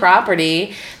stolen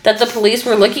property that the police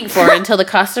were looking for until the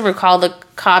customer called the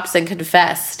cops and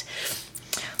confessed.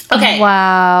 Okay.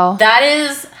 Wow.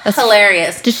 That's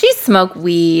hilarious. Does she smoke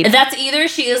weed? That's either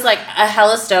she is like a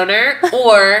hella stoner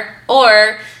or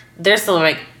there's some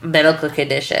like medical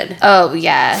condition. Oh,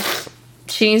 yeah.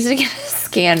 She needs to get a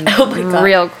scan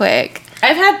real quick.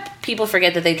 I've had people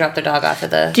forget that they dropped their dog off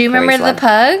at the... Do you remember the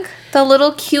pug? The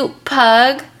little cute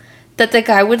pug that the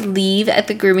guy would leave at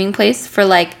the grooming place for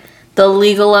like the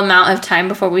legal amount of time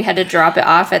before we had to drop it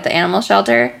off at the animal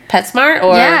shelter. PetSmart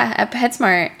or Yeah, at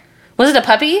PetSmart. was it a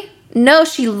puppy? No,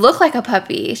 she looked like a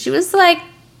puppy. She was like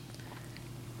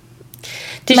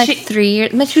Did like she? 3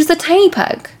 years. But she was a tiny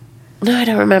pug. No, I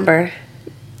don't remember.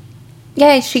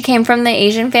 Yeah, she came from the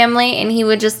Asian family, and he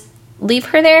would just leave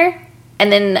her there,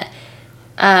 and then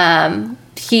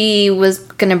he was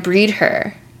gonna breed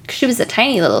her. 'Cause she was a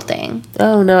tiny little thing.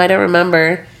 Oh no, I don't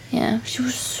remember. Yeah, she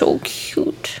was so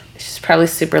cute. She's probably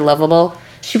super lovable.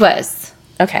 She was.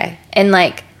 Okay. And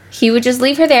like he would just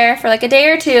leave her there for like a day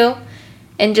or two,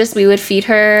 and just we would feed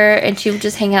her, and she would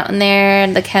just hang out in there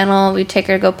in the kennel. We'd take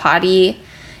her to go potty,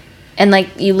 and like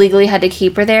you legally had to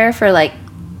keep her there for like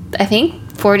I think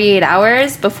 48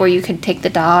 hours before you could take the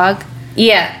dog.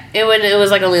 Yeah, it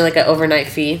was like only like an overnight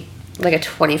fee, like a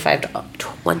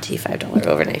 $25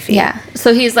 overnight fee. Yeah.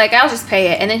 So he's like, I'll just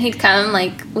pay it, and then he'd come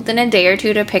like within a day or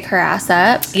two to pick her ass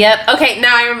up. Yep. Okay,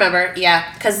 now I remember. Yeah,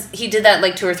 because he did that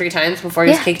like 2 or 3 times before he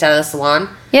was Yeah. kicked out of the salon.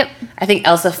 Yep. I think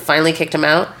Elsa finally kicked him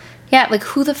out. Yeah. Like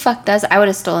who the fuck does? I would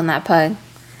have stolen that pug.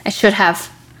 I should have.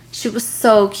 She was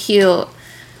so cute.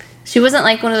 She wasn't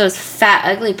like one of those fat,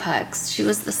 ugly pugs. She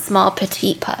was the small,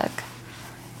 petite pug.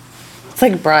 It's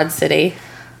like Broad City. Have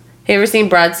you ever seen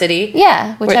Broad City?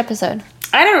 Yeah. Which Where- episode?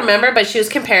 I don't remember, but she was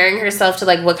comparing herself to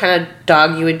like what kind of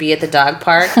dog you would be at the dog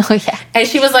park. Oh, yeah. And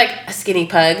she was like a skinny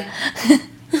pug.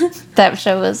 That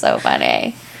show was so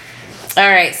funny. All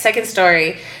right, second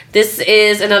story. This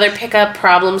is another pickup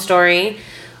problem story.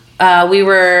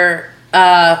 We'll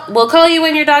call you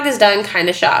when your dog is done kind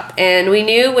of shop. And we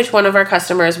knew which one of our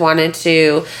customers wanted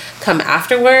to come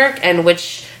after work and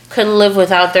which couldn't live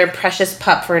without their precious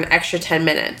pup for an extra 10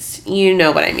 minutes. You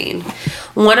know what I mean.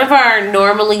 One of our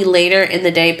normally later in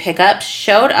the day pickups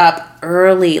showed up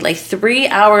early, like 3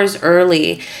 hours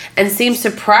early, and seemed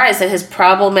surprised that his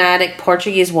problematic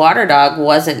Portuguese water dog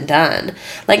wasn't done.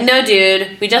 Like, no,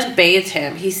 dude, we just bathed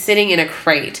him. He's sitting in a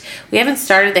crate. We haven't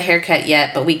started the haircut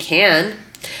yet, but we can.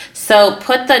 So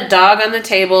put the dog on the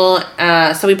table.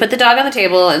 So we put the dog on the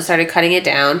table and started cutting it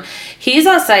down. He's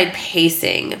outside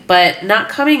pacing, but not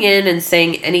coming in and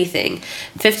saying anything.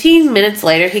 15 minutes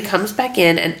later, he comes back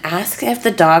in and asks if the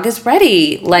dog is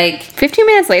ready. Like, 15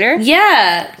 minutes later?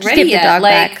 yeah, Just ready give the yet? dog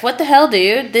Like, back. what the hell,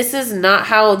 dude? This is not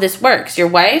how this works. Your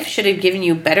wife should have given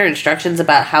you better instructions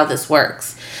about how this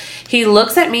works. He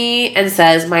looks at me and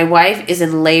says, my wife is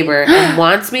in labor and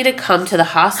wants me to come to the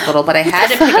hospital, but I had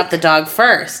to pick up the dog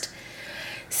first.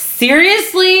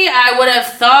 Seriously, I would have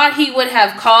thought he would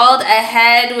have called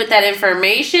ahead with that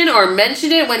information or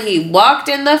mentioned it when he walked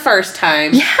in the first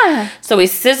time. Yeah. So we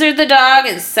scissored the dog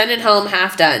and sent it home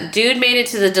half done. Dude made it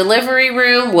to the delivery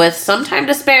room with some time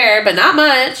to spare, but not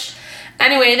much.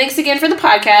 Anyway, thanks again for the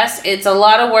podcast. It's a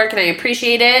lot of work and I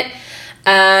appreciate it.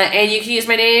 And you can use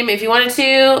my name if you wanted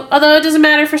to, although it doesn't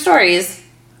matter for stories.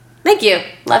 Thank you.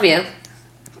 Love you.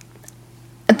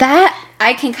 That,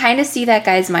 I can kind of see that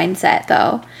guy's mindset,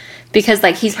 though. Because,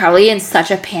 like, he's probably in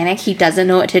such a panic, he doesn't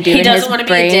know what to do. He in doesn't his want to be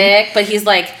brain. a dick, but he's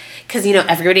like, because, you know,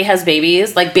 everybody has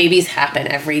babies. Like, babies happen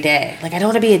every day. Like, I don't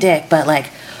want to be a dick, but, like,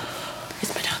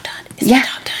 is my dog done? Is my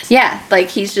dog done? Yeah, like,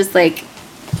 he's just, like,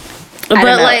 I But, don't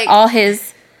know, like, all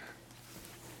his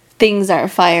things are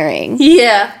firing.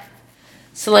 yeah.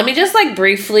 So let me just, like,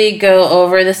 briefly go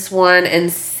over this one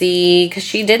and see, because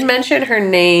she did mention her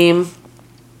name.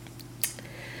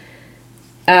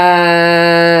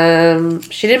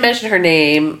 She didn't mention her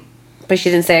name, but she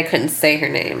didn't say I couldn't say her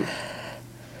name.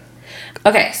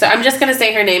 Okay, so I'm just going to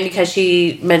say her name because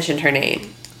she mentioned her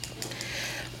name.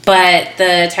 But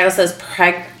the title says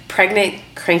Pregnant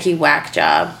Cranky Whack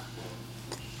Job.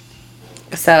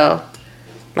 So,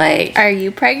 like... Are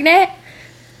you pregnant?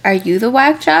 Are you the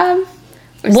whack job?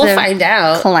 Or is We'll the find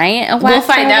out. Client a whack We'll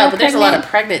find job out, but there's a lot of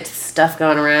pregnant? pregnant stuff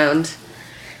going around.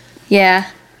 Yeah.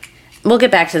 We'll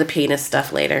get back to the penis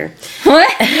stuff later.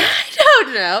 What? I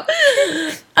don't know.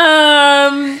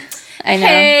 I know.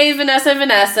 Hey, Vanessa.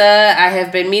 I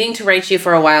have been meaning to write you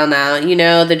for a while now. You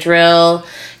know the drill.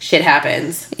 Shit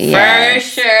happens. Yes.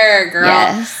 For sure, girl.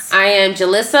 Yes. I am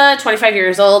Jalissa, 25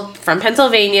 years old, from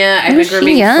Pennsylvania. I've Oh, been she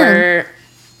grooming young. for...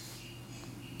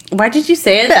 Why did you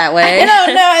say it that way? I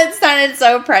don't know. It sounded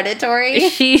so predatory.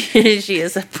 She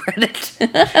is a predator.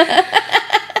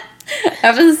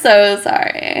 I'm so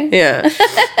sorry. Yeah.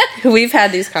 We've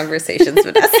had these conversations,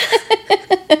 Vanessa.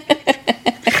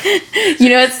 You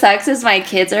know what sucks is my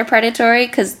kids are predatory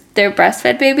because they're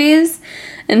breastfed babies.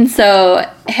 And so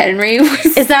Henry was...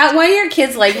 Is that why your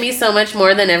kids like me so much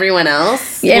more than everyone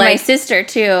else? Yeah, my Like, sister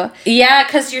too. yeah,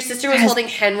 because your sister was Has holding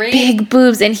Henry. Big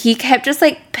boobs. And he kept just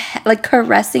like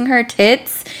caressing her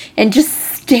tits and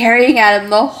just staring at him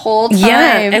the whole time.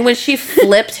 Yeah, and when she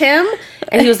flipped him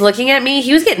and he was looking at me,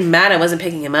 he was getting mad I wasn't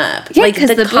picking him up. Yeah, like, 'cause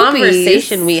the the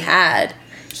conversation boobies. we had.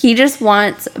 He just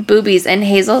wants boobies, and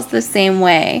Hazel's the same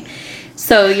way.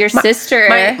 So your sister...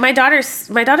 My daughter's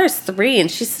 3,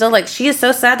 and she's still, like, she is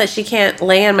so sad that she can't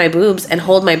lay on my boobs and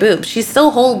hold my boobs. She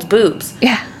still holds boobs.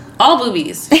 Yeah. All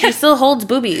boobies. She still holds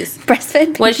boobies.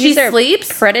 Breastfed When she babies are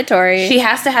sleeps, predatory. she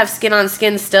has to have skin on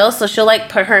skin still, so she'll, like,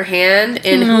 put her hand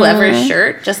in whoever's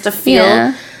shirt just to feel.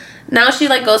 Yeah. Now she,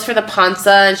 like, goes for the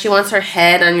panza, and she wants her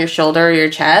head on your shoulder or your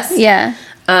chest. Yeah.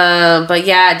 But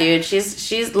yeah, dude,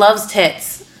 she loves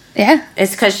tits. Yeah.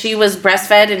 It's because she was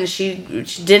breastfed and she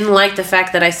didn't like the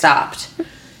fact that I stopped.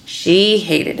 She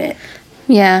hated it.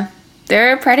 Yeah.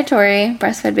 They're predatory,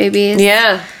 breastfed babies.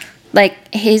 Yeah.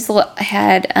 Like, Hazel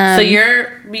had... So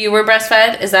you were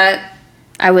breastfed? Is that...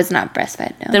 I was not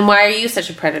breastfed, no. Then why are you such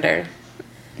a predator?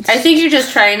 I think you're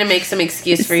just trying to make some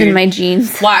excuse for It's in your... my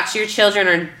genes. Watch, your children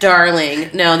are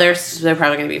darling. No, they're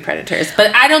probably going to be predators.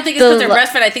 But I don't think it's because they're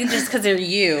breastfed. I think just because they're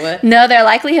you. No, their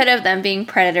likelihood of them being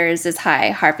predators is high.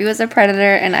 Harvey was a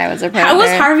predator, and I was a predator. How was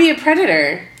Harvey a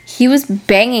predator? He was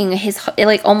banging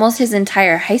almost his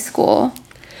entire high school.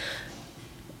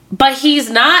 But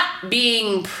he's not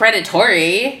being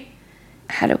predatory.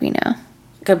 How do we know?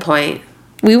 Good point.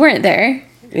 We weren't there.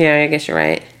 Yeah, I guess you're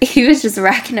right. He was just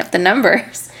racking up the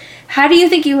numbers. How do you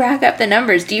think you rack up the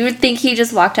numbers? Do you think he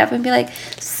just walked up and be like,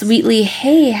 sweetly,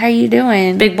 hey, how you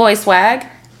doing? Big boy swag.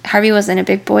 Harvey wasn't a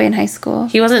big boy in high school.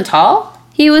 He wasn't tall.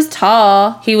 He was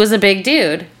tall, He was a big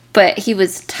dude. but he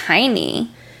was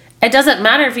tiny. It doesn't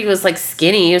matter if he was like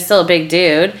skinny. He was still a big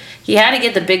dude. He had to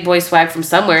get the big boy swag from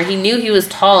somewhere. He knew he was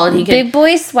tall and he could... Big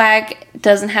boy swag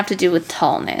doesn't have to do with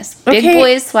tallness. Big Okay.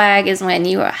 boy swag is when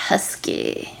you are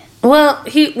husky. Well,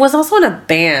 he was also in a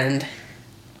band.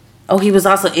 Oh, he was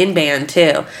also in band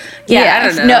too. Yeah, I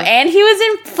don't know. No, and he was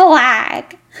in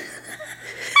Flag.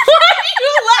 Why do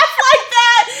you laugh like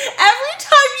that? Every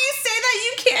time you say that,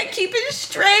 you can't keep it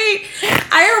straight.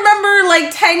 I remember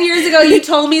like 10 years ago you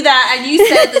told me that and you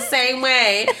said the same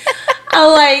way.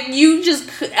 I'm like, you just,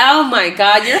 oh my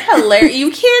God, you're hilarious. You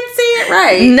can't say it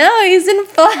right. No, he's in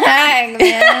Flag,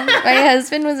 man. My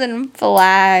husband was in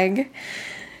Flag.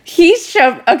 He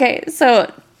showed, okay,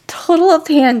 so total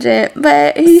tangent,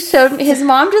 but he showed me, his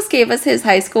mom just gave us his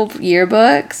high school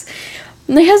yearbooks.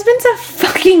 My husband's a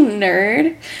fucking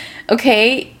nerd.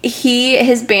 Okay,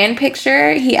 his band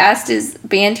picture, he asked his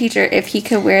band teacher if he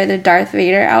could wear the Darth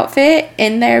Vader outfit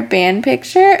in their band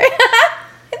picture.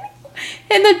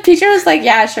 And the teacher was like,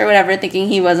 yeah, sure, whatever, thinking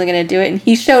he wasn't going to do it. And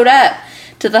he showed up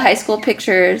to the high school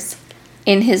pictures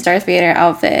in his Darth Vader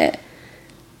outfit.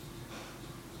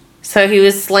 So he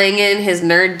was slinging his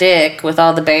nerd dick with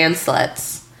all the band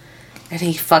sluts. And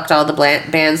he fucked all the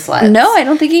band sluts. No, I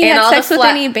don't think he And had all sex the with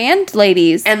any band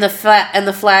ladies. And the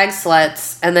flag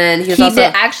sluts. And then he was He also...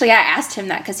 did. Actually, I asked him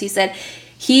that because he said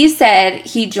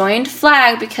he joined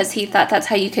Flag because he thought that's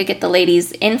how you could get the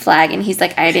ladies in Flag. And he's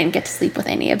like, I didn't get to sleep with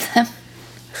any of them.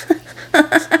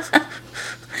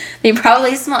 They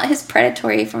probably smelled his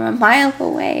predatory from a mile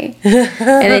away. And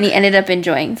then he ended up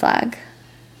enjoying Flag.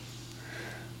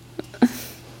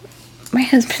 My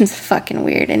husband's fucking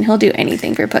weird, and he'll do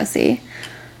anything for pussy.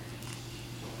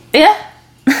 Yeah.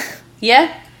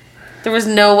 Yeah. There was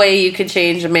no way you could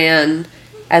change a man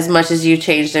as much as you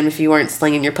changed him if you weren't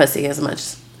slinging your pussy as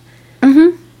much.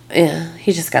 Mm-hmm. Yeah.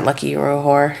 He just got lucky you were a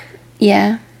whore.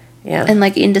 Yeah. Yeah. And,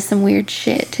 like, into some weird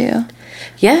shit, too.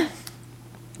 Yeah.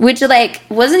 Which, like,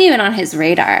 wasn't even on his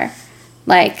radar.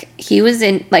 Like, he was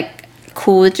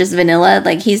cool with just vanilla.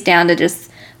 Like, he's down to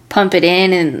just pump it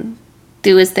in and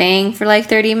do his thing for, like,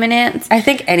 30 minutes. I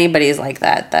think anybody's like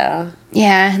that, though.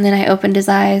 Yeah, and then I opened his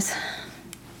eyes.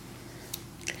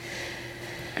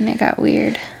 And it got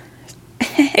weird.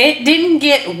 It didn't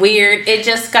get weird. It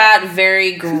just got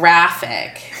very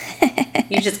graphic.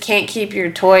 You just can't keep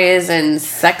your toys and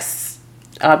sex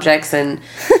objects and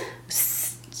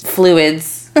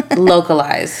fluids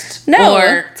localized. No,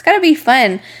 it's got to be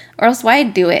fun. Or else why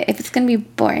do it if it's going to be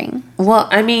boring? Well,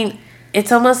 I mean,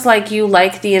 it's almost like you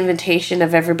like the invitation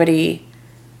of everybody,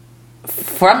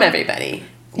 from everybody,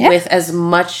 Yeah. with as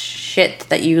much shit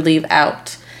that you leave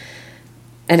out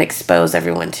and expose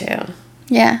everyone to.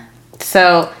 Yeah.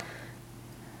 So,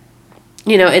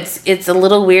 you know, it's a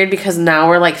little weird because now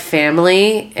we're like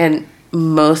family, and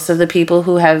most of the people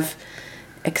who have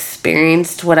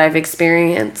experienced what I've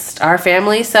experienced are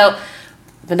family. So,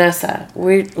 Vanessa,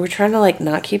 we're trying to like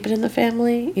not keep it in the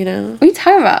family, you know? What are you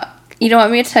talking about? You don't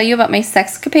want me to tell you about my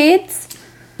sexcapades?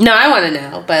 No, I want to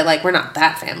know, but like we're not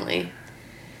that family.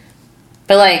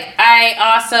 But, like, I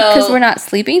also... Because we're not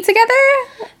sleeping together?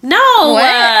 No!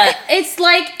 What? It's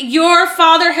like your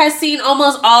father has seen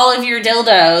almost all of your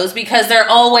dildos because they're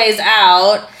always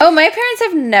out. Oh, my parents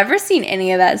have never seen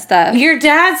any of that stuff. Your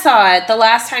dad saw it the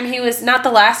last time he was... Not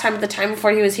the last time, but the time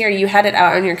before he was here. You had it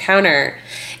out on your counter.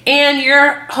 And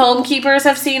your homekeepers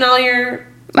have seen all your...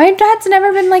 My dad's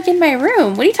never been, like, in my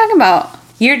room. What are you talking about?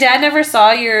 Your dad never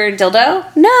saw your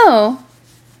dildo? No.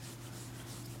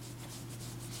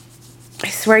 I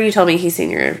swear you told me he's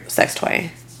seen your sex toy.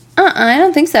 I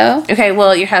don't think so. Okay,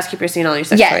 well, your housekeeper's seen all your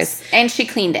sex toys. And she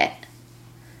cleaned it.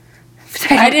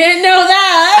 I didn't know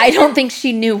that. I don't think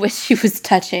she knew what she was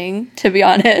touching, to be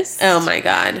honest. Oh my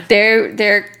god.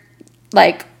 They're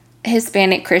like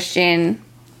Hispanic Christian,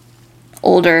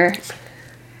 older.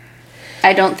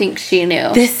 I don't think she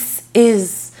knew. This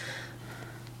is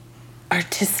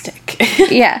artistic.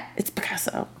 Yeah. It's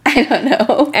Picasso. I don't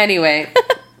know. Anyway.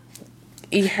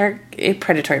 Her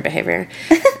predatory behavior.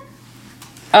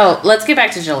 Oh, let's get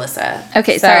back to Jalissa.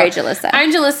 Okay, sorry, Jalissa.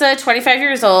 I'm Jalissa, 25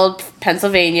 years old,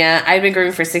 Pennsylvania. I've been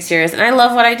grooming for 6 years, and I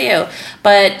love what I do.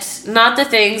 But not the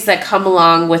things that come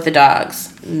along with the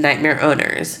dogs. Nightmare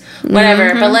owners.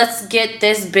 Whatever, but let's get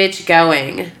this bitch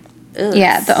going. Ugh,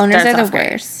 yeah, the owners starts are off the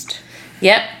great. worst.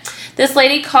 Yep. This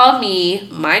lady called me,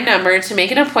 my number, to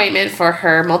make an appointment for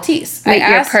her Maltese. Wait,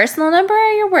 your personal number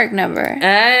or your work number?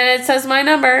 It says my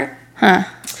number. Huh.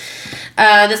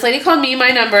 This lady called me, my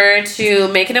number, to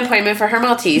make an appointment for her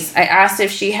Maltese. I asked if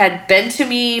she had been to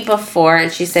me before,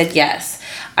 and she said yes.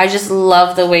 I just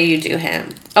love the way you do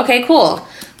him. Okay, cool.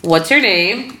 What's your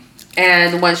name?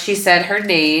 And once she said her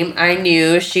name, I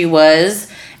knew she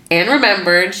was, and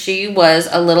remembered she was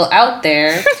a little out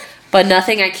there, but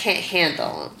nothing I can't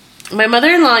handle. My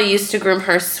mother-in-law used to groom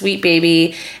her sweet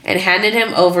baby and handed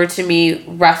him over to me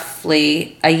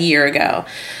roughly a year ago.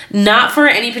 Not for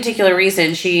any particular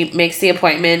reason. She makes the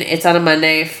appointment. It's on a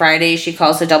Monday. Friday, she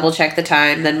calls to double check the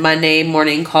time. Then Monday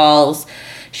morning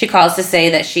she calls to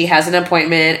say that she has an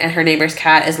appointment and her neighbor's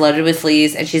cat is loaded with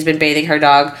fleas and she's been bathing her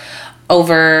dog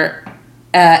over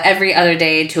every other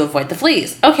day to avoid the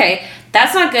fleas. Okay,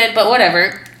 that's not good, but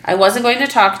whatever. I wasn't going to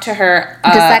talk to her.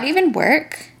 Does that even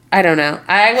work? I don't know.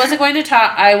 I wasn't going to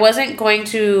talk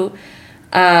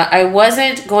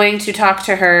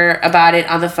to her about it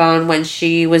on the phone when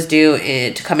she was due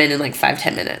to come in like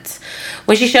 5-10 minutes.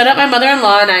 When she showed up, my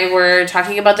mother-in-law and I were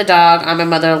talking about the dog on my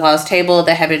mother-in-law's table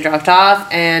that had been dropped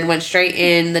off and went straight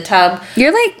in the tub.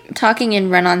 You're like talking in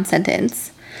run-on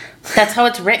sentence. That's how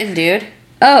it's written, dude.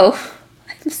 Oh,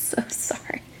 I'm so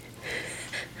sorry.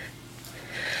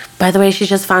 By the way, she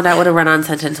just found out what a run-on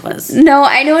sentence was. No,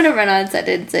 I know what a run-on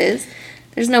sentence is.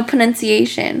 There's no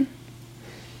pronunciation.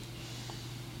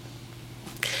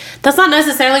 That's not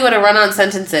necessarily what a run-on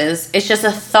sentence is. It's just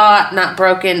a thought not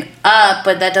broken up,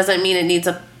 but that doesn't mean it needs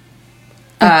a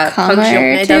comma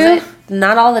or It two? doesn't.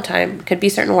 Not all the time. It could be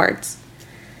certain words.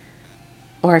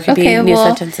 Or it could be new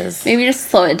sentences. Maybe just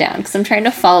slow it down because I'm trying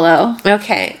to follow.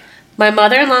 Okay. My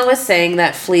mother-in-law was saying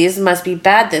that fleas must be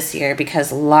bad this year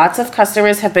because lots of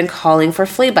customers have been calling for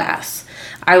flea baths.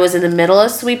 I was in the middle of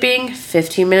sweeping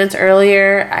 15 minutes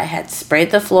earlier. I had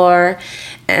sprayed the floor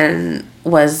and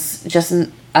was just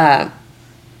in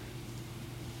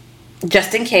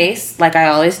case, like I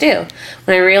always do.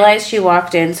 When I realized she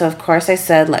walked in, so of course I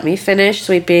said, let me finish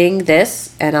sweeping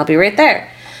this and I'll be right there.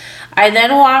 I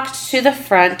then walked to the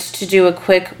front to do a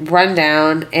quick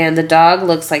rundown, and the dog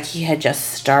looks like he had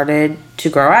just started to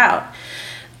grow out.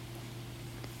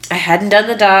 I hadn't done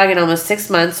the dog in almost 6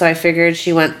 months, so I figured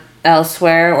she went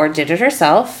elsewhere or did it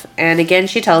herself. And again,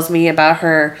 she tells me about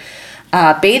her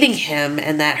bathing him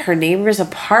and that her neighbor's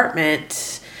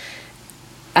apartment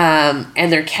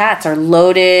and their cats are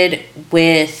loaded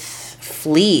with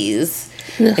fleas.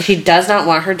 Ugh. She does not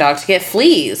want her dog to get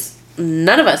fleas.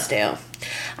 None of us do.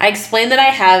 I explained that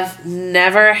I have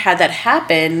never had that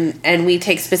happen, and we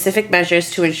take specific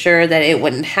measures to ensure that it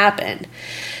wouldn't happen.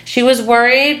 She was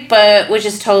worried, but which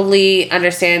is totally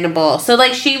understandable. So,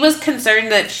 like, she was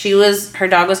concerned that her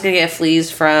dog was going to get fleas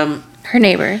from Her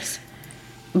neighbors.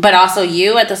 but also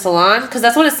you at the salon, because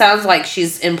that's what it sounds like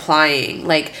she's implying.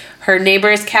 Like, her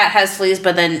neighbor's cat has fleas,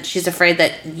 but then she's afraid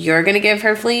that you're going to give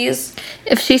her fleas.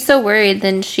 If she's so worried,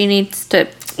 then she needs to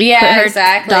put her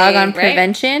exactly, dog on right?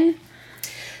 prevention.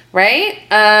 Right?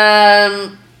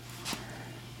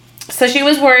 So she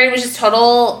was worried, which is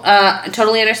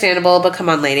totally understandable, but come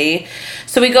on, lady.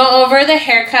 So we go over the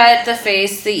haircut, the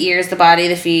face, the ears, the body,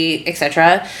 the feet,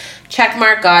 etc. Check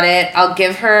mark, got it. I'll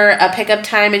give her a pickup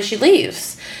time and she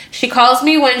leaves. She calls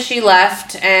me when she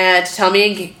left to tell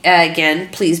me again,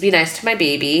 please be nice to my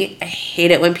baby. I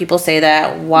hate it when people say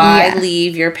that. Why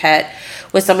leave your pet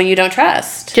with someone you don't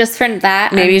trust. Just for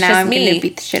that, Maybe it's now just I'm me. going to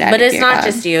beat the shit out But of it's your not dog.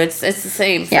 just you. It's the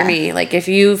same for Yeah. me. Like, if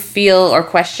you feel or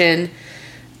question,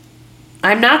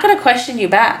 I'm not going to question you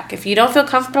back. If you don't feel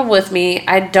comfortable with me,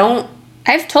 I've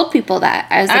told people that.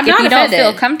 I was like, I'm if not you don't offended.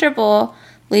 feel comfortable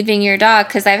leaving your dog,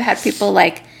 because I've had people,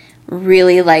 like,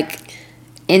 really, like,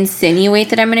 insinuate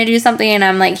that I'm going to do something, and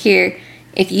I'm like, here,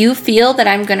 if you feel that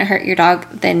I'm going to hurt your dog,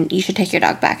 then you should take your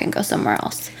dog back and go somewhere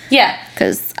else. Yeah.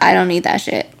 Because I don't need that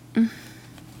shit.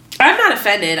 I'm not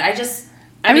offended.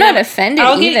 I'm not offended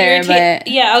either, but...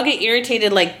 Yeah, I'll get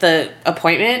irritated, like, the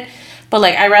appointment, but,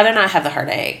 like, I'd rather not have the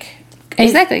heartache.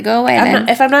 Exactly. Go away then.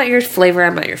 If I'm not your flavor,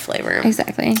 I'm not your flavor.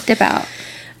 Exactly. Dip out.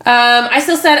 I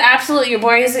still said, absolutely, your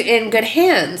boy is in good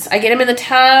hands. I get him in the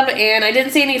tub, and I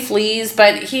didn't see any fleas,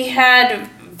 but he had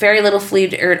very little flea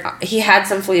dirt. He had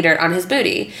some flea dirt on his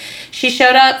booty. She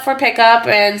showed up for pickup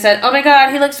and said, oh my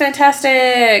God, he looks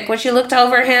fantastic. When she looked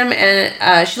over him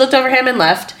and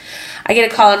left, I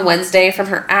get a call on Wednesday from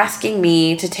her asking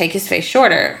me to take his face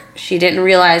shorter. She didn't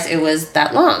realize it was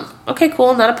that long. Okay,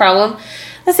 cool, not a problem.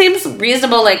 That seems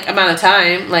reasonable, like, amount of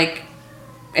time. Like,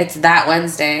 it's that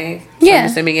Wednesday. So Yeah. I'm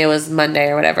assuming it was Monday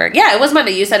or whatever. Yeah, it was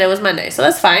Monday. You said it was Monday, so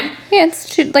that's fine. Yeah,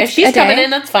 it's like If she's a day. coming in,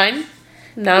 that's fine.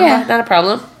 No, Yeah. not a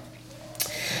problem.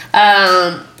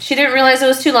 She didn't realize it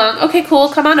was too long. Okay, cool.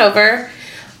 Come on over.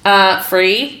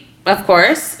 Free, of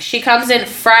course. She comes in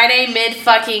Friday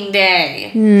mid-fucking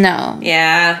day. No.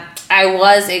 Yeah, I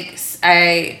wasn't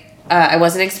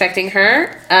expecting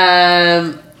her.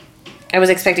 I was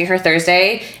expecting her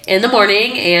Thursday in the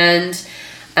morning, and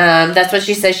that's what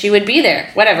she says she would be there.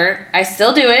 Whatever. I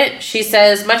still do it. She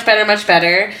says, much better, much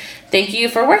better. Thank you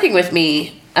for working with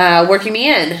me, working me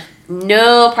in.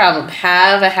 No problem.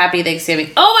 Have a happy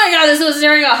Thanksgiving. Oh my God, this was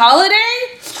during a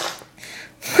holiday?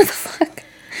 What the fuck?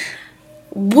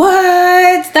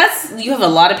 What? You have a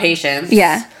lot of patience.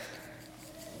 Yeah.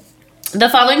 The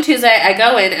following Tuesday, I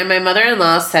go in, and my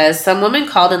mother-in-law says some woman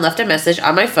called and left a message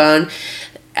on my phone,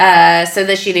 said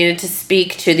that she needed to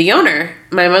speak to the owner.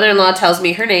 My mother-in-law tells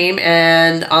me her name,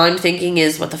 and all I'm thinking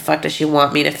is, what the fuck does she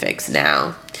want me to fix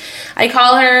now? I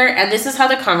call her, and this is how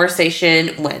the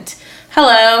conversation went.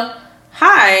 Hello.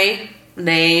 Hi.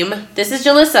 Name. This is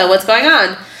Jalissa. What's going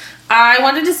on? I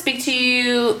wanted to speak to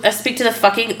you, speak to the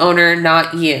fucking owner,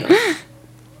 not you.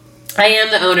 I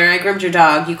am the owner. I groomed your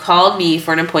dog. You called me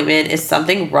for an appointment. Is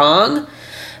something wrong?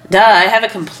 Duh, I have a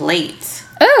complaint.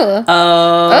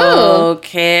 Oh.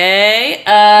 Okay.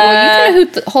 Well, you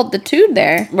could have hold the tude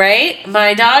there. Right?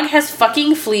 My dog has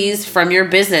fucking fleas from your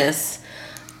business.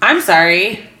 I'm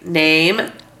sorry.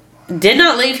 Name. Did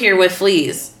not leave here with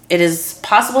fleas. It is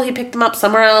possible he picked them up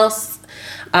somewhere else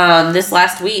this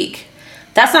last week.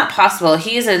 That's not possible.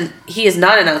 He is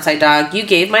not an outside dog. You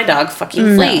gave my dog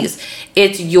fucking fleas.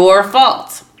 It's your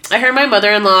fault. I heard my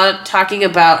mother-in-law talking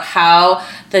about how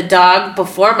the dog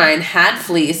before mine had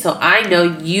fleas, so I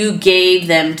know you gave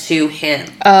them to him.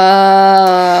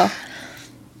 Oh.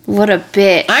 What a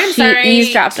bitch. I'm She sorry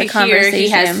eavesdropped to the conversation. hear he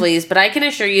has fleas, but I can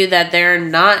assure you that they're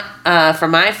not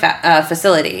from my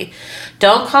facility.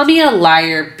 Don't call me a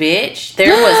liar, bitch.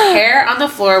 There was hair on the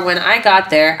floor when I got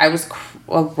there. I was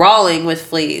crawling with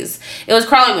fleas. It was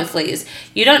crawling with fleas.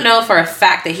 You don't know for a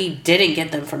fact that he didn't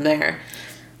get them from there.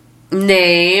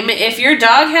 Name. If your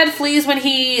dog had fleas when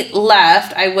he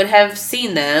left, I would have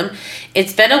seen them.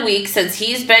 It's been a week since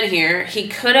he's been here. He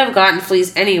could have gotten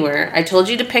fleas anywhere. I told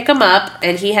you to pick him up,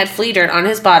 and he had flea dirt on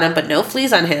his bottom, but no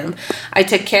fleas on him. I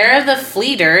took care of the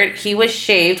flea dirt. He was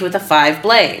shaved with a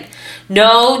 5-blade.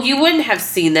 No, you wouldn't have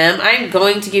seen them. I'm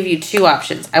going to give you 2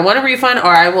 options. I want a refund, or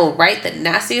I will write the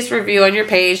nastiest review on your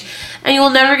page, and you will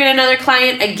never get another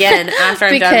client again after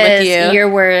I'm done with you. Because your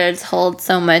words hold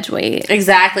so much weight.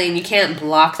 Exactly, and you can't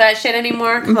block that shit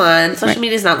anymore. Come on, social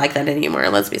media's not like that anymore.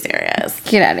 Let's be serious.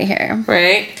 Get out of here.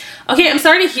 Right? Okay, I'm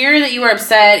sorry to hear that you were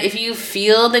upset. If you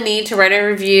feel the need to write a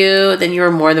review, then you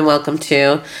are more than welcome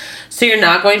to. So you're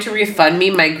not going to refund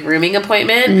me my grooming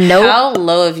appointment? Nope. How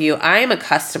low of you. I am a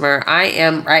customer. I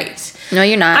am right. No,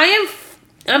 you're not.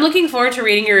 I'm looking forward to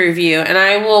reading your review, and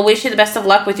I will wish you the best of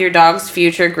luck with your dog's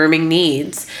future grooming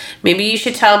needs. Maybe you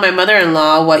should tell my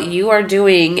mother-in-law what you are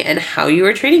doing and how you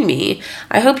are treating me.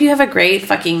 I hope you have a great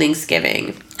fucking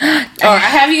Thanksgiving. Or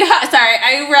have you? Sorry,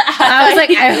 I was like,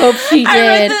 I hope she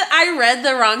did. I read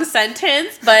the wrong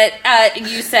sentence, but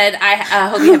you said I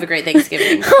hope you have a great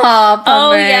Thanksgiving. Aw, Oh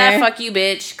bummer. yeah, fuck you,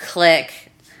 bitch.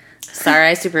 Click. Sorry,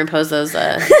 I superimposed those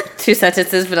 2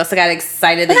 sentences, but also got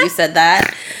excited that you said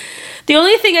that. The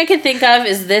only thing I can think of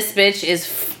is this bitch is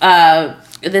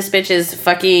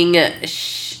fucking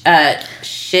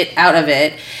shit out of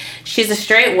it. She's a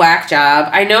straight whack job.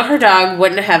 I know her dog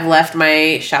wouldn't have left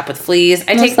my shop with fleas.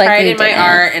 I take pride in my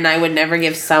art, and I would never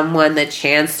give someone the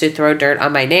chance to throw dirt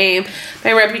on my name.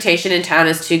 My reputation in town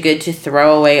is too good to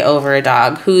throw away over a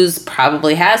dog who's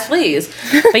probably has fleas.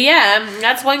 But yeah,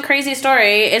 that's one crazy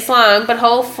story. It's long, but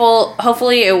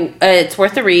hopefully it's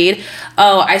worth the read.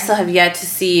 Oh, I still have yet to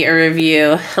see a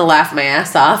review. Laugh my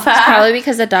ass off. It's probably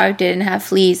because the dog didn't have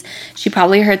fleas. She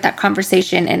probably heard that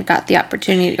conversation and got the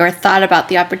opportunity, or thought about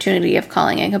the opportunity of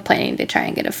calling and complaining to try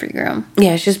and get a free groom.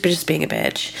 Yeah, she's just being a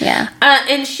bitch. Yeah.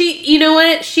 And she, you know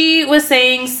what? She was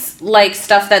saying, like,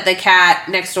 stuff that the cat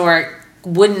next door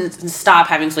wouldn't stop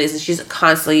having fleas, and she's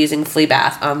constantly using flea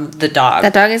bath on the dog.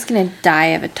 That dog is going to die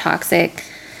of a toxic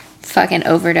fucking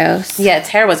overdose. Yeah, its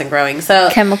hair wasn't growing, so...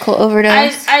 Chemical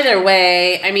overdose. Either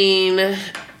way, I mean,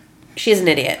 she's an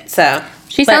idiot, so...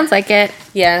 She sounds like it.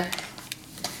 Yeah.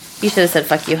 You should have said,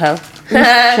 fuck you, ho. You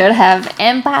should have.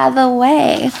 And by the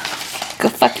way, go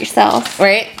fuck yourself.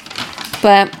 Right?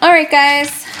 But, alright,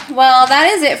 guys. Well, that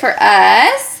is it for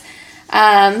us.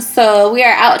 So we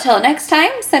are out till next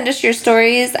time. Send us your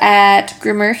stories at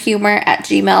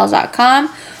groomerhumor@gmail.com,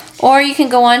 or you can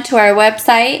go on to our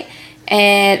website,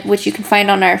 which you can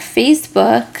find on our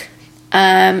Facebook,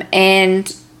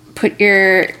 and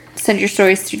send your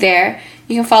stories through there.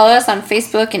 You can follow us on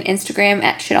Facebook and Instagram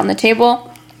at Shit on the Table.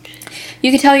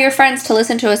 You can tell your friends to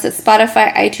listen to us at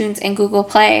Spotify, iTunes, and Google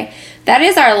Play. That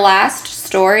is our last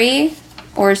story,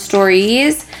 or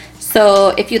stories. So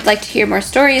if you'd like to hear more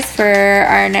stories for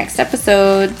our next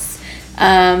episodes,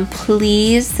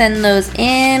 please send those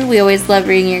in. We always love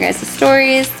reading your guys'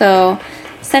 stories. So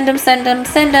send them. All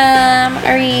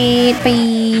right,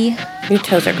 bye. Your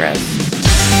toes are gross.